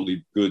my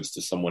worldly goods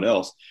to someone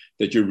else,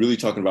 that you're really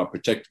talking about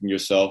protecting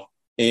yourself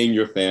and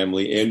your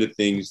family and the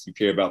things you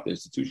care about, the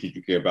institutions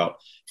you care about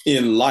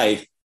in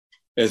life,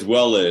 as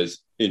well as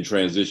in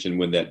transition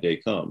when that day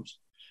comes.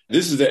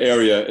 This is the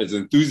area, as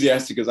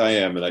enthusiastic as I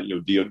am,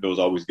 and Dia knows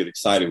I always get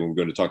excited when we're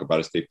going to talk about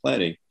estate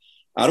planning.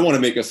 I don't want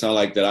to make it sound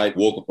like that I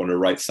woke up on the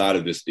right side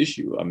of this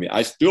issue. I mean,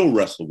 I still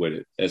wrestle with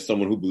it as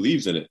someone who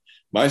believes in it.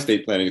 My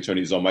estate planning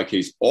attorney is on my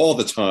case all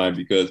the time,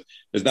 because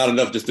it's not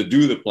enough just to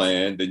do the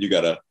plan. Then you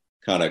got to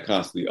kind of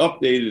constantly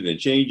update it and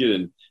change it.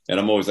 And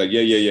I'm always like,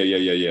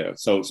 yeah.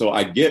 So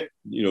I get,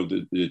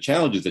 the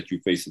challenges that you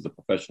face as a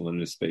professional in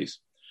this space.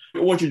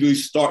 What I want you to do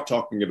is start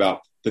talking about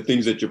the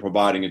things that you're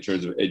providing in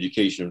terms of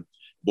education,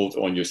 both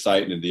on your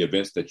site and in the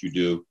events that you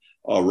do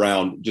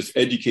around just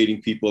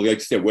educating people, like I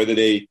said, whether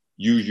they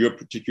use your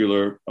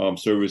particular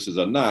services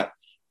or not.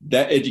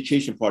 That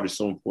education part is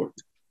so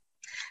important.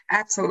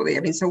 Absolutely.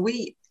 I mean, so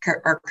we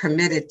are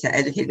committed to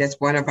educating. That's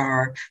one of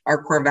our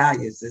core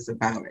values, is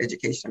about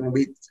education. I mean,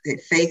 we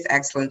faith,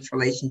 excellence,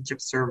 relationship,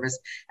 service,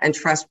 and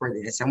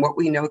trustworthiness. And what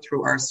we know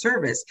through our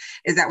service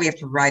is that we have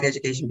to provide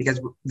education,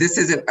 because this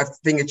isn't a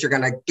thing that you're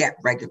going to get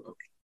regularly.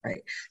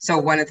 Right. So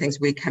one of the things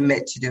we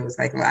commit to do is,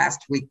 like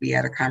last week, we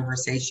had a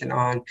conversation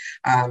on,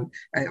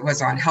 it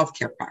was on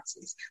healthcare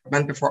proxies, a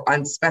month before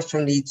on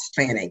special needs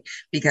planning,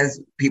 because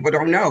people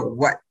don't know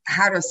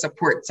how to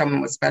support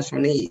someone with special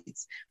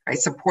needs, right?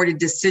 Supported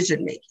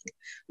decision making.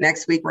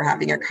 Next week, we're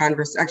having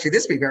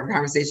this week, we have a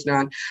conversation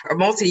on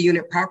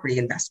multi-unit property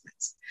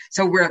investments.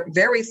 So we're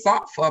very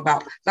thoughtful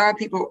about a lot of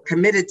people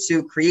committed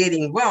to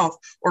creating wealth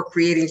or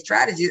creating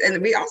strategies.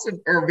 And we also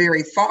are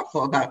very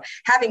thoughtful about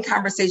having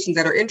conversations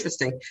that are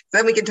interesting. So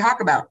then we can talk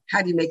about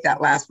how do you make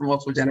that last for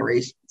multiple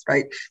generations,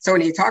 right? So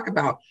when you talk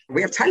about,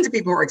 we have tons of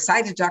people who are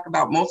excited to talk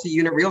about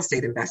multi-unit real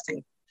estate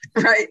investing.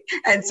 right?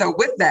 And so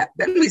with that,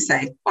 then we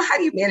say, well, how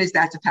do you manage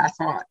that to pass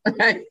on,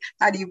 right?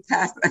 How do you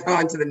pass that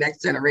on to the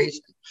next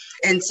generation?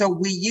 And so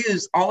we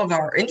use all of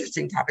our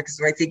interesting topics.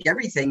 So I think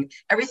everything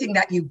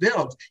that you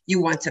build,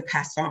 you want to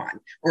pass on.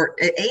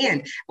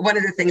 And one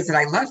of the things that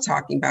I love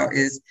talking about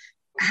is,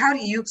 how do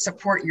you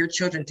support your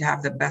children to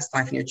have the best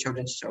life in your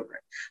children's children?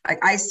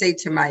 Like I say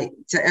to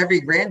every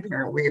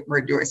grandparent,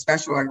 we're doing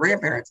special on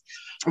grandparents.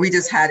 We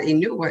just had a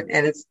new one,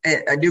 and it's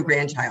a new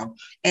grandchild.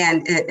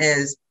 And it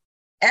is,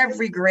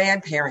 every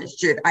grandparent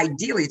should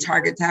ideally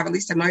target to have at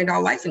least $1 million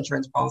life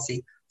insurance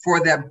policy for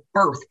the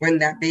birth when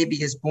that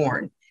baby is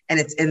born, and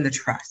it's in the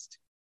trust,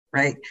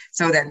 right?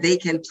 So that they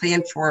can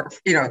plan for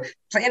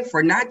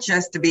not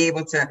just to be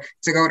able to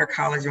go to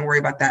college and worry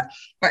about that,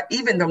 but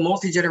even the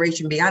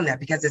multi-generation beyond that,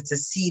 because it's a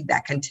seed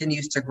that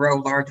continues to grow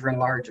larger and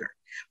larger.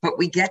 But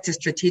we get to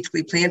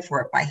strategically plan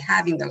for it by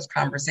having those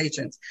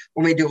conversations.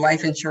 When we do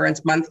Life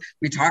Insurance Month,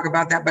 we talk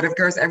about that. But of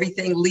course,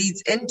 everything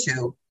leads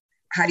into,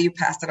 how do you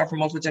pass that up for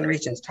multiple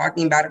generations?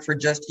 Talking about it for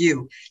just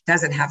you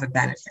doesn't have a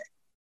benefit.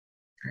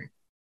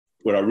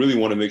 What I really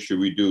want to make sure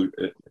we do,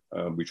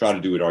 we try to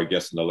do with our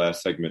guests in the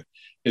last segment,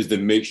 is to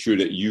make sure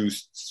that you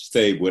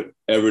say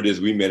whatever it is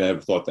we may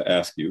have thought to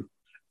ask you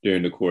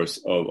during the course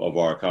of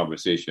our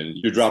conversation.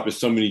 You're dropping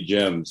so many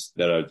gems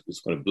that are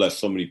just going to bless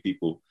so many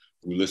people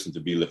who listen to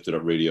Be Lifted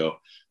Up Radio.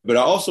 But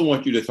I also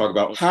want you to talk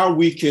about how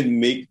we can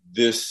make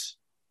this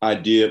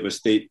idea of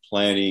estate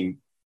planning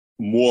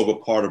more of a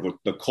part of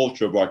the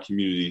culture of our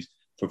communities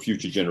for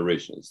future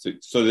generations,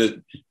 so that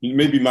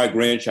maybe my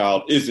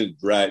grandchild isn't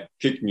dragged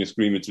kicking and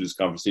screaming to this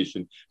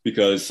conversation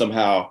because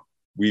somehow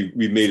we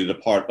made it a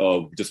part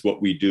of just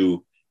what we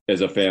do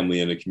as a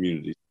family and a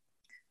community.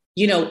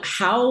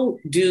 How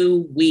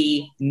do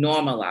we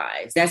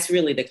normalize? That's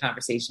really the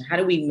conversation. How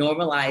do we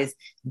normalize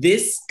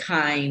this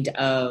kind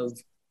of,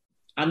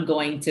 I'm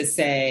going to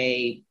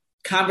say,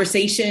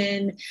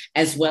 conversation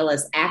as well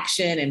as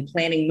action and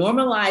planning?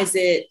 Normalize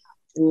it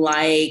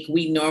like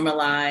we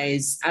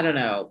normalize, I don't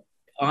know,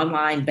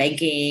 online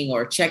banking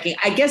or checking.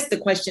 I guess the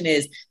question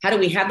is, how do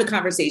we have the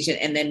conversation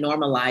and then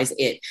normalize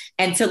it?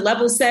 And to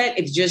level set,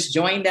 if you just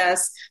joined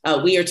us,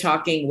 we are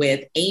talking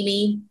with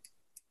Amy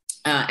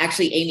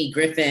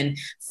Griffin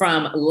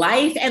from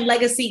Life and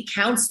Legacy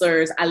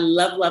Counselors. I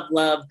love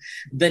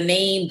the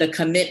name, the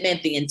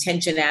commitment, the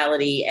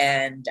intentionality.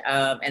 And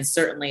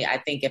certainly I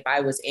think if I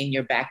was in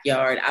your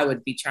backyard, I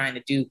would be trying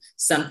to do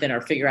something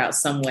or figure out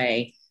some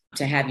way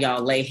to have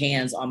y'all lay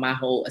hands on my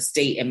whole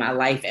estate and my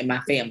life and my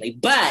family.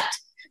 But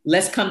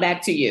let's come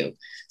back to you.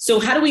 So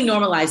how do we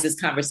normalize this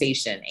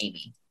conversation,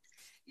 Amy?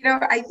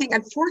 I think,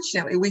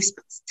 unfortunately, we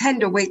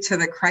tend to wait till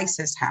the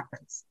crisis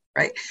happens,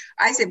 right?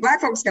 I say Black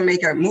folks can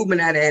make a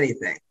movement out of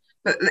anything.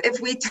 But if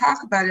we talk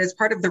about it as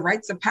part of the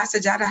rites of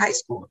passage out of high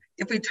school,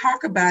 if we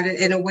talk about it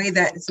in a way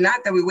that it's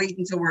not that we wait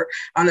until we're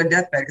on their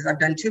deathbed, because I've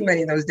done too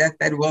many of those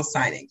deathbed will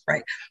signings,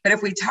 right? But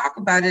if we talk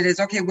about it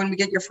as, okay, when we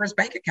get your first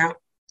bank account,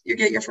 you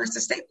get your first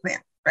estate plan,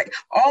 right?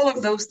 All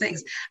of those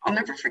things. I'll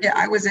never forget,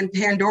 I was in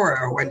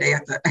Pandora one day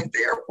at the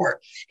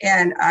airport,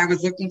 and I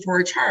was looking for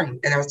a charm,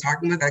 and I was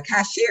talking with a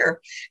cashier,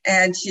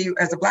 and she,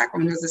 as a Black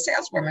woman who was a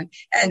saleswoman,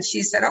 and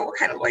she said, oh, what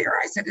kind of lawyer?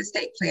 I said,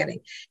 estate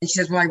planning. And she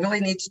says, well, I really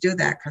need to do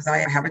that because I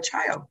have a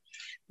child.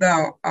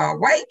 The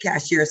white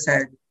cashier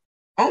said,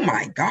 oh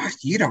my gosh,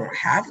 you don't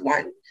have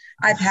one?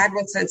 I've had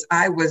one since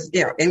I was,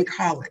 in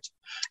college.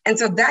 And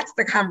so that's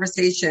the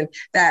conversation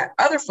that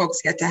other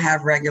folks get to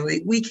have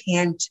regularly. We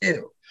can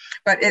too.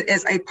 But it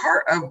is a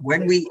part of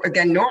when we,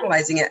 again,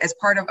 normalizing it as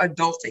part of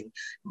adulting,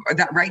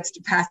 that rites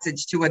to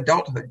passage to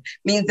adulthood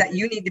means that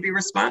you need to be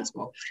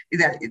responsible.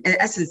 That in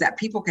essence, that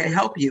people can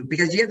help you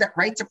because you have that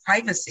right to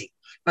privacy.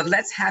 But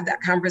let's have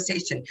that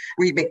conversation.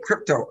 We make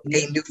crypto a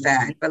new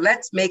fad, but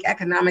let's make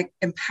economic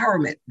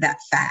empowerment that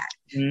fad,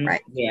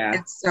 right?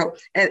 Yeah.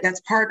 And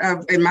that's part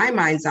of, in my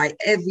mind's eye,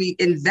 if we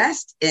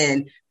invest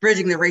in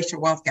bridging the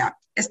racial wealth gap,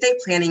 estate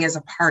planning is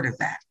a part of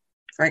that.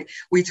 Right?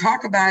 We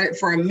talk about it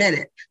for a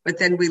minute, but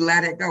then we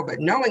let it go. But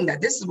knowing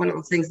that this is one of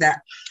the things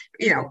that,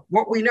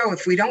 what we know,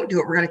 if we don't do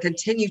it, we're going to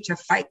continue to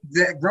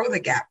grow the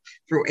gap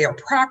through air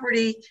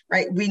property,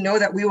 right? We know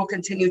that we will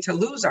continue to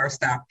lose our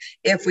stuff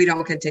if we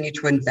don't continue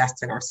to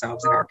invest in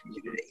ourselves and our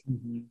community.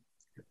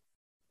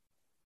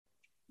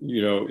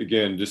 Mm-hmm.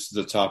 Again, this is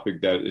a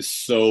topic that is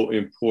so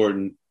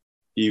important,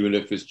 even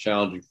if it's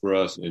challenging for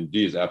us. And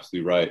Dee is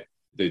absolutely right.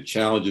 The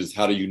challenge is,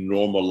 how do you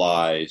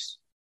normalize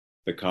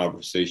the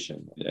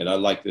conversation? And I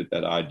like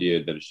that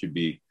idea that it should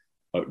be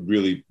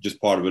really just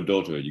part of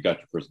adulthood. You got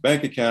your first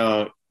bank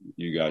account,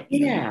 you got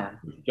your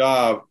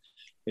job,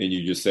 and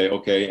you just say,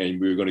 okay, and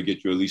we're going to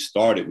get you at least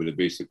started with a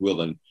basic will.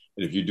 And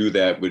if you do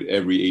that with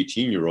every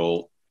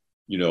 18-year-old,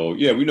 we know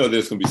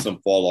there's going to be some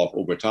fall off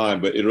over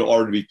time, but it'll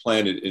already be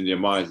planted in their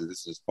minds that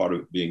this is part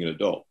of being an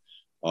adult.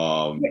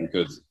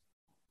 Because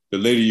the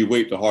later you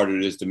wait, the harder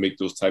it is to make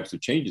those types of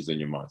changes in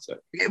your mindset.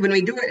 When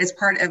we do it as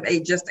part of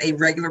just a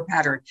regular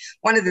pattern,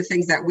 one of the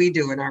things that we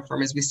do in our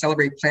firm is we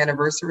celebrate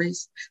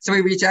planiversaries. So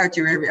we reach out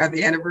to you at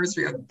the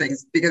anniversary of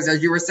things, because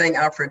as you were saying,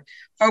 Alfred,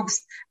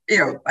 folks,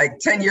 like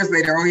 10 years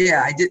later, oh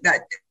yeah, I did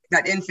that.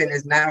 that infant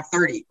is now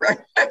 30, right?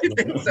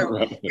 So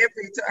if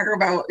we talk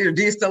about,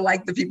 do you still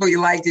like the people you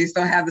like? Do you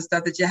still have the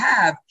stuff that you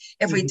have?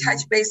 If we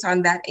touch base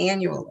on that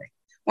annually,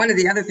 one of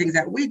the other things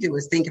that we do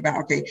is think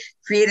about,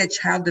 create a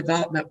child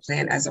development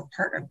plan as a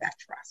part of that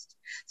trust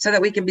so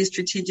that we can be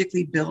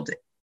strategically building.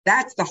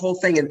 That's the whole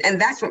thing.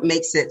 And that's what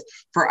makes it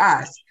for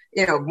us,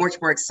 much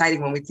more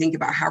exciting when we think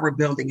about how we're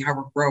building, how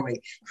we're growing,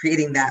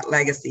 creating that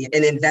legacy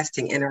and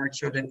investing in our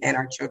children and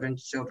our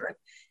children's children,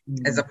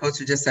 as opposed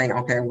to just saying,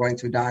 okay, I'm going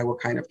to die.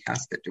 What kind of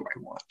casket do I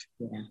want?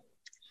 Yeah.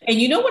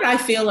 And you know what I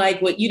feel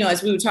like,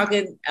 as we were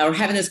talking or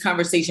having this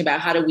conversation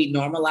about how do we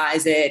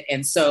normalize it?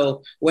 And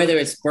so whether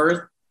it's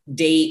birth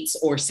dates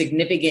or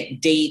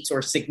significant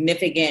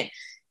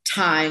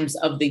times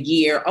of the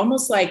year,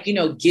 almost like,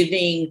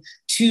 Giving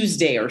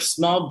Tuesday or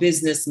Small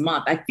Business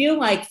Month. I feel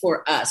like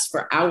for us,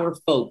 for our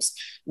folks,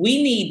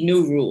 we need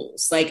new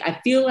rules. Like, I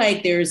feel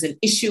like there's an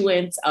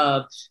issuance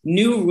of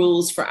new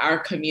rules for our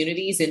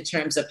communities in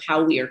terms of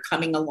how we are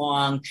coming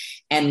along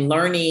and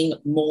learning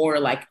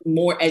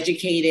more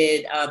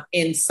educated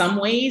in some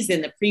ways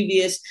than the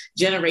previous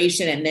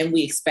generation. And then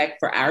we expect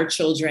for our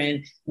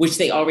children, which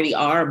they already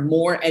are,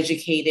 more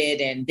educated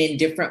and in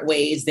different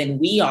ways than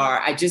we are.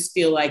 I just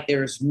feel like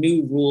there's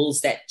new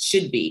rules that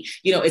should be,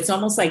 it's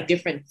almost like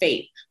different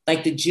faith,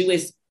 like the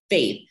Jewish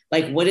faith.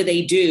 Like, what do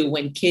they do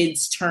when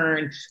kids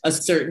turn a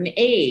certain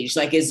age?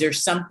 Like, is there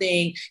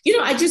something,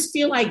 I just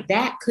feel like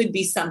that could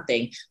be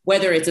something,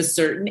 whether it's a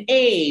certain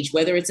age,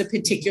 whether it's a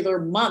particular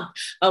month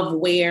of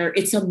where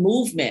it's a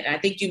movement. I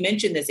think you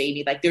mentioned this,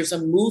 Amy, like there's a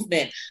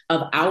movement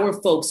of our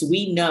folks.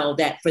 We know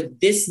that for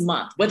this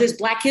month, whether it's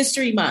Black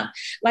History Month,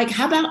 like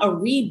how about a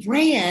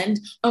rebrand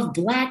of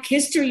Black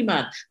History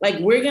Month? Like,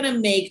 we're going to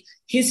make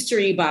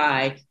history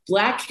by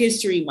Black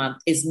History Month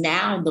is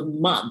now the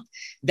month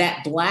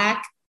that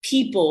Black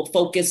people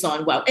focus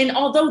on wealth. And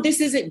although this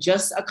isn't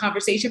just a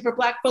conversation for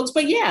Black folks,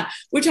 but yeah,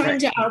 we're talking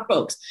to our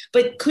folks.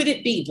 But could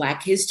it be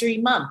Black History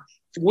Month?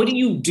 What do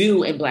you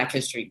do in Black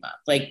History Month?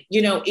 Like,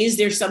 is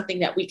there something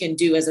that we can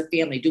do as a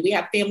family? Do we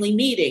have family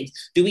meetings?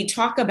 Do we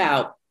talk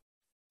about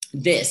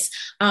this?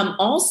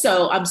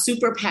 Also, I'm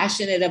super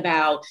passionate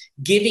about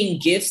giving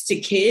gifts to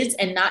kids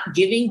and not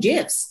giving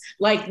gifts.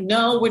 Like,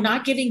 no, we're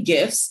not giving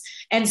gifts.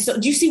 And so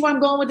do you see where I'm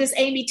going with this,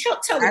 Amy?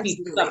 Tell the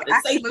people something.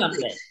 Say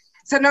something.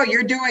 So no,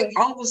 you're doing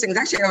all those things.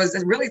 Actually, I was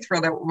really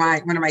thrilled that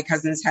one of my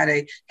cousins had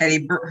a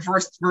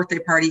first birthday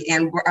party,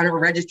 and on her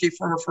registry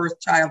for her first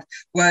child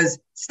was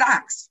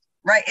stocks,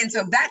 right? And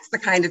so that's the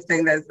kind of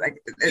thing that's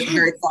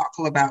very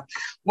thoughtful about.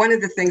 One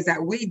of the things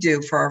that we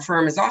do for our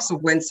firm is also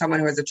when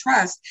someone who has a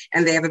trust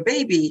and they have a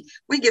baby,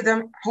 we give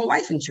them whole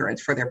life insurance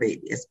for their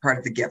baby as part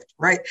of the gift,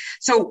 right?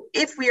 So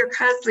if we are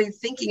constantly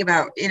thinking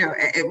about,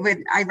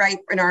 when I write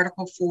an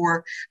article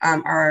for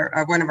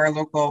one of our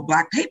local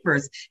Black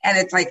papers, and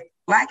it's like,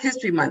 Black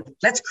History Month,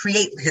 let's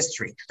create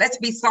history. Let's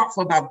be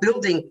thoughtful about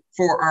building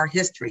for our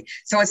history.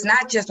 So it's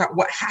not just about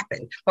what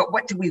happened, but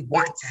what do we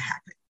want to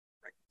happen?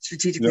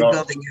 Strategically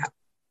building up.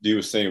 You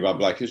were saying about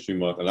Black History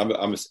Month, and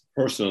I'm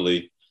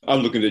personally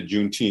looking at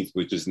Juneteenth,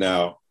 which is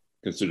now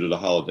considered a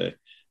holiday.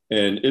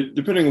 And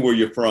depending on where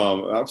you're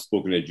from, I've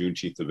spoken at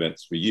Juneteenth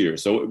events for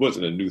years, so it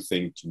wasn't a new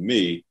thing to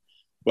me.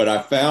 But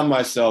I found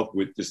myself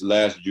with this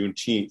last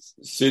Juneteenth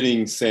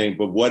sitting saying,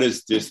 but what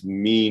does this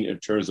mean in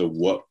terms of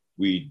what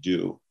we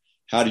do?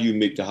 How do you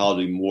make the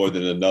holiday more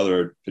than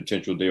another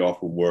potential day off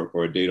from work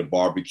or a day to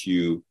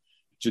barbecue?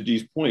 To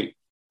Dee's point,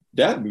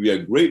 that would be a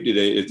great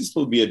day. Is this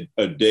supposed to be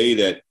a day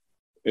that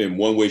in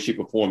one way, shape,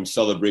 or form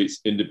celebrates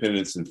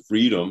independence and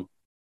freedom?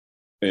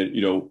 And,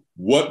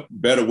 what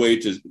better way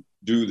to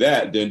do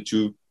that than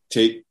to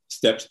take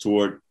steps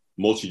toward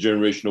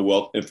multi-generational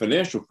wealth and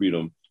financial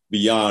freedom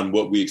beyond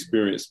what we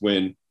experienced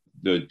when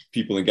the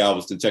people in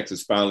Galveston,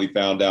 Texas finally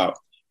found out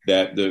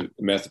that the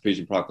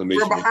Emancipation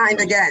Proclamation. We're behind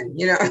again,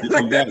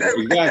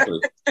 Exactly.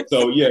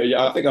 So,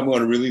 yeah, I think I'm going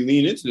to really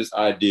lean into this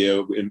idea,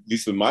 at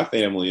least with my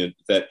family, and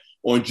that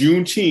on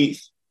Juneteenth,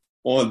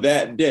 on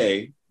that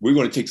day, we're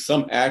going to take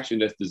some action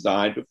that's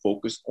designed to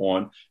focus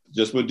on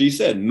just what Dee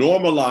said,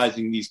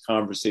 normalizing these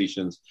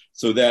conversations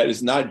so that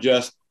it's not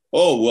just,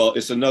 oh, well,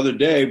 it's another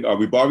day. Are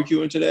we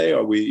barbecuing today?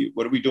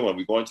 What are we doing? Are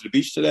we going to the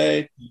beach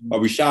today? Are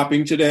we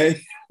shopping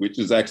today? Which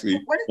is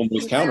actually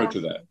almost counter to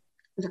that.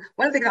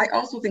 One of the things I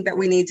also think that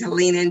we need to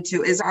lean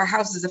into is our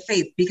houses of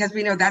faith, because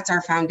we know that's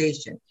our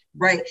foundation,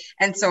 right?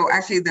 And so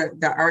actually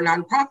our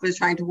nonprofit is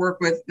trying to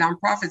work with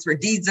nonprofits for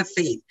deeds of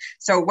faith.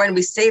 So when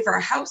we save our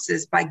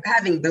houses by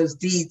having those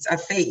deeds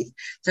of faith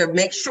to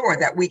make sure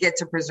that we get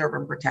to preserve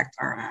and protect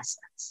our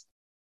assets.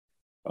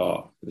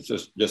 Oh, it's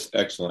just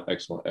excellent,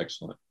 excellent,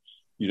 excellent.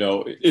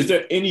 Is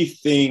there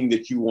anything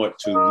that you want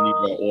to leave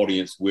our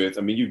audience with?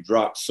 I mean, you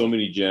dropped so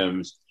many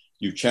gems.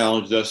 You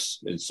challenged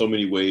us in so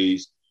many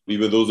ways.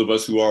 Even those of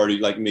us who already,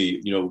 like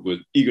me, were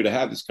eager to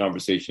have this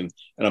conversation.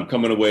 And I'm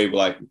coming away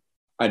like,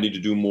 I need to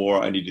do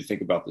more. I need to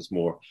think about this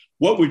more.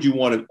 What would you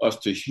want us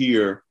to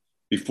hear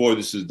before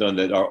this is done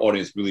that our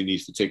audience really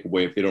needs to take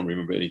away if they don't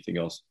remember anything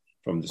else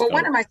from this? Well,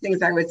 one of my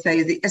things I would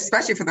say,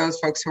 especially for those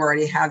folks who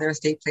already have their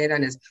estate plan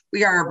done, is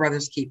we are our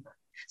brother's keeper.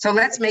 So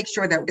let's make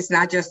sure that it's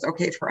not just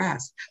okay for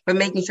us, but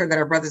making sure that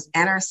our brothers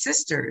and our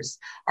sisters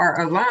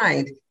are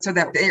aligned so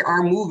that they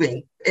are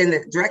moving in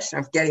the direction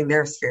of getting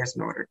their spheres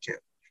in order too.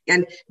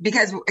 And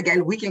because,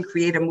 again, we can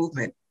create a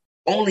movement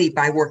only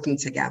by working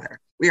together.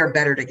 We are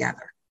better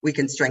together. We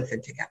can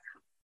strengthen together.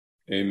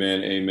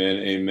 Amen, amen,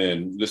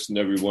 amen. Listen,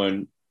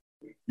 everyone,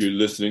 you're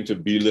listening to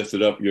Be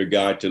Lifted Up, your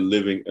guide to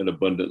living an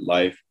abundant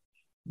life.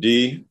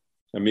 Dee,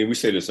 I mean, we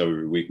say this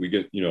every week. We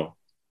get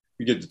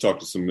to talk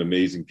to some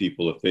amazing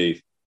people of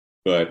faith.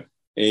 But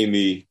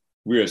Amy,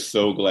 we are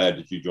so glad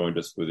that you joined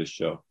us for this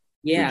show.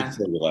 Yeah. We're just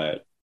so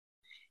glad.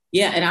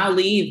 Yeah, and I'll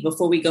leave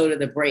before we go to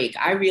the break.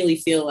 I really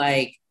feel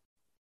like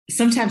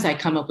sometimes I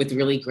come up with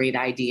really great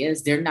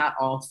ideas. They're not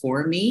all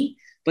for me,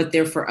 but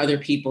they're for other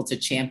people to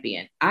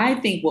champion. I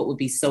think what would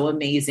be so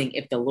amazing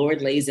if the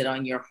Lord lays it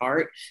on your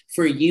heart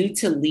for you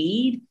to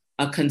lead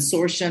a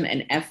consortium,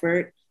 an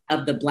effort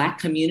of the Black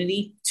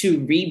community to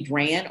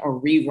rebrand or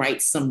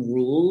rewrite some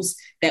rules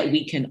that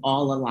we can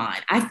all align.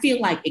 I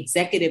feel like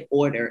executive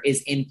order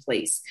is in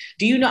place.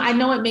 Do you know, I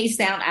know it may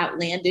sound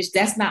outlandish.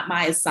 That's not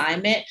my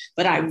assignment,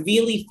 but I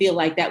really feel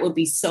like that would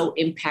be so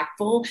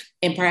impactful.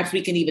 And perhaps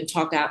we can even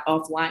talk out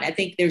offline. I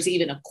think there's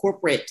even a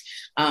corporate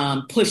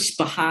push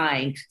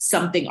behind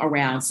something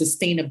around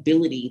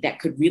sustainability that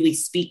could really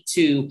speak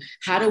to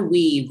how do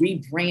we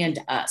rebrand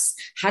us?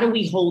 How do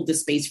we hold the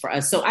space for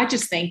us? So I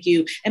just thank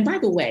you. And by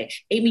the way,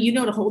 Amy, you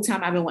know, the whole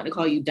time I've been wanting to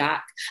call you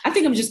Doc. I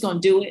think I'm just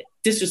going to do it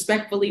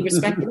disrespectfully,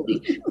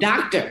 respectfully.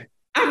 Doctor.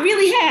 I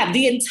really have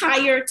the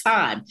entire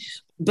time.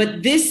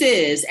 But this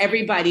is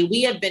everybody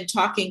we have been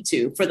talking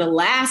to for the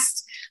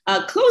last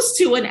close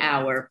to an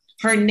hour.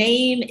 Her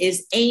name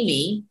is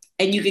Amy.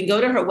 And you can go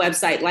to her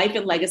website, Life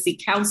and Legacy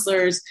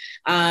Counselors.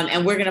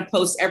 And we're going to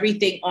post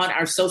everything on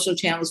our social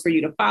channels for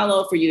you to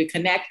follow, for you to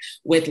connect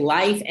with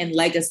Life and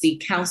Legacy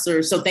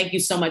Counselors. So thank you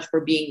so much for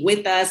being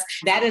with us.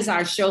 That is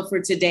our show for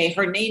today.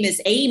 Her name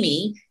is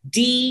Amy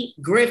D.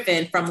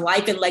 Griffin from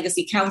Life and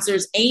Legacy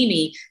Counselors.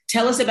 Amy,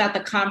 tell us about the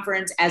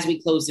conference as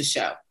we close the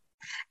show.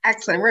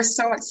 Excellent. We're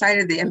so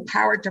excited. The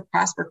Empowered to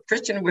Prosper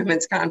Christian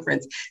Women's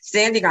Conference,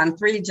 standing on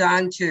 3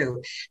 John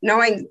 2,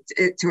 knowing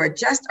to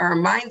adjust our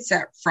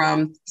mindset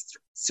from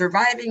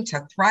surviving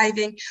to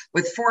thriving,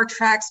 with 4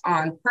 tracks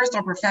on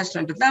personal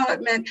professional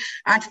development,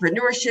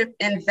 entrepreneurship,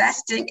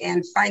 investing,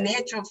 and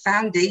financial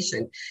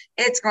foundation.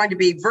 It's going to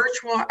be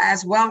virtual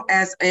as well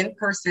as in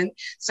person.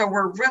 So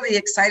we're really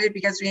excited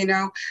because we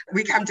know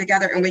we come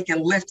together and we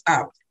can lift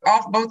up.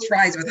 Both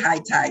rise with high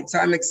tide. So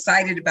I'm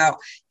excited about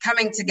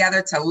coming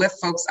together to lift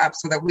folks up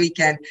so that we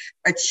can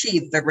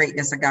achieve the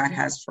greatness that God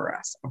has for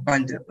us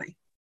abundantly.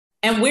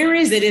 And where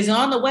is it? Is it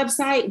on the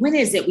website? When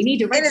is it? We need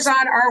to register. It is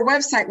on our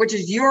website, which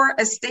is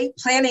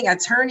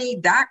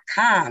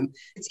yourestateplanningattorney.com.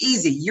 It's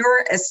easy.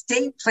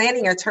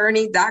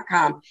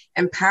 Yourestateplanningattorney.com.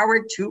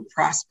 Empowered to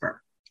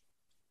prosper.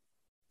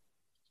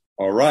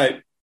 All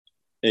right.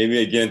 Amy,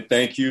 again,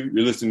 thank you.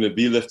 You're listening to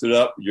Be Lifted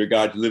Up, your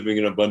guide to living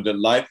an abundant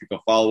life. You can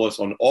follow us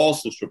on all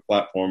social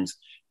platforms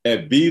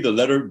at B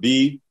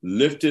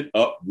Lifted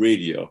Up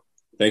Radio.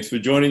 Thanks for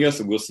joining us,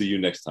 and we'll see you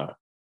next time.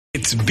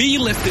 It's Be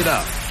Lifted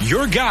Up,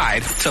 your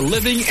guide to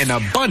living an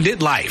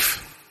abundant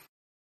life.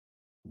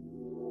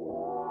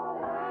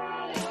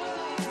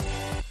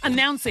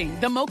 Announcing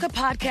the Mocha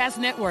Podcast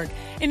Network,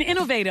 an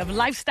innovative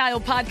lifestyle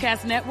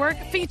podcast network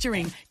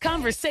featuring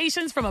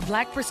conversations from a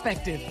Black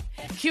perspective.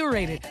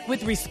 Curated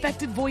with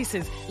respected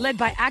voices, led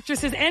by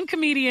actresses and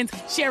comedians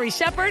Sherry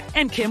Shepard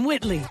and Kim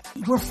Whitley.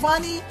 We're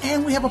funny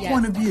and we have a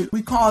point of view.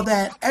 We call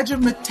that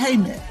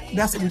edutainment.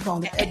 That's what we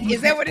call it.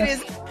 Is that what it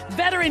is?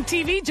 Veteran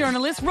TV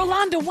journalist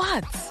Rolanda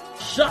Watts.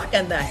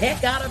 Shocking the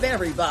heck out of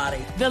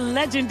everybody. The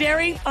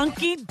legendary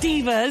Funky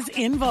Divas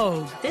in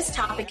Vogue. This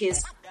topic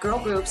is girl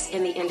groups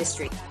in the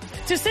industry.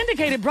 To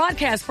syndicated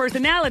broadcast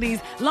personalities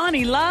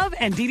Lonnie Love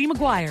and Dee Dee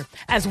McGuire,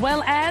 as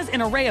well as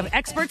an array of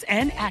experts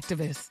and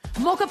activists.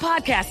 Mocha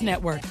Podcast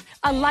Network,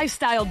 a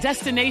lifestyle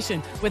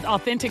destination with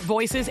authentic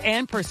voices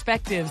and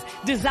perspectives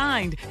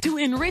designed to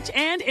enrich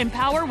and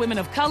empower women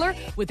of color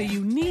with a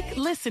unique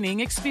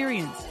listening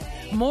experience.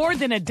 More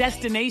than a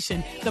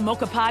destination, the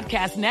Mocha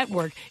Podcast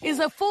Network is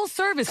a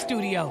full-service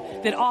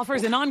studio that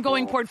offers an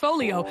ongoing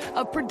portfolio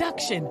of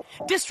production,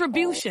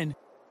 distribution,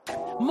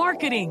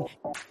 marketing,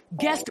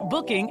 guest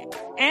booking,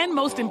 and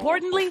most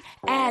importantly,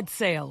 ad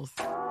sales.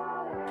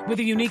 With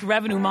a unique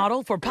revenue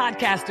model for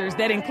podcasters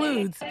that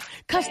includes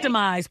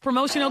customized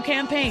promotional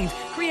campaigns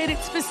created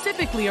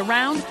specifically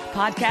around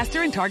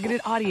podcaster and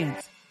targeted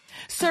audience,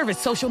 service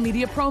social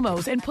media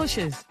promos and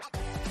pushes,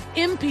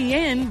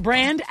 MPN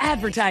brand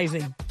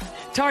advertising,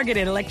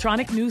 targeted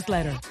electronic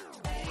newsletter,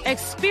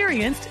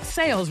 experienced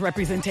sales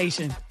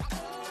representation.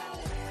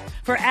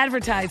 For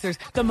advertisers,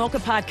 the Mocha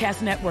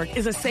Podcast Network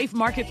is a safe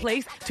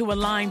marketplace to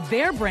align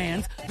their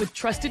brands with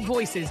trusted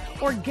voices,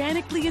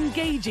 organically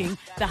engaging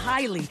the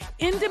highly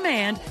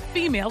in-demand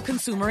female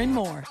consumer and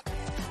more.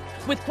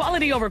 With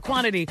quality over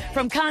quantity,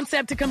 from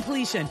concept to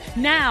completion,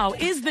 now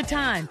is the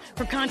time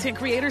for content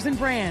creators and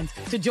brands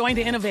to join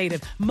the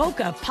innovative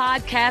Mocha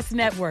Podcast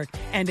Network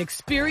and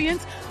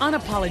experience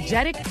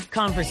unapologetic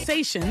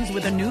conversations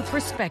with a new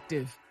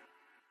perspective.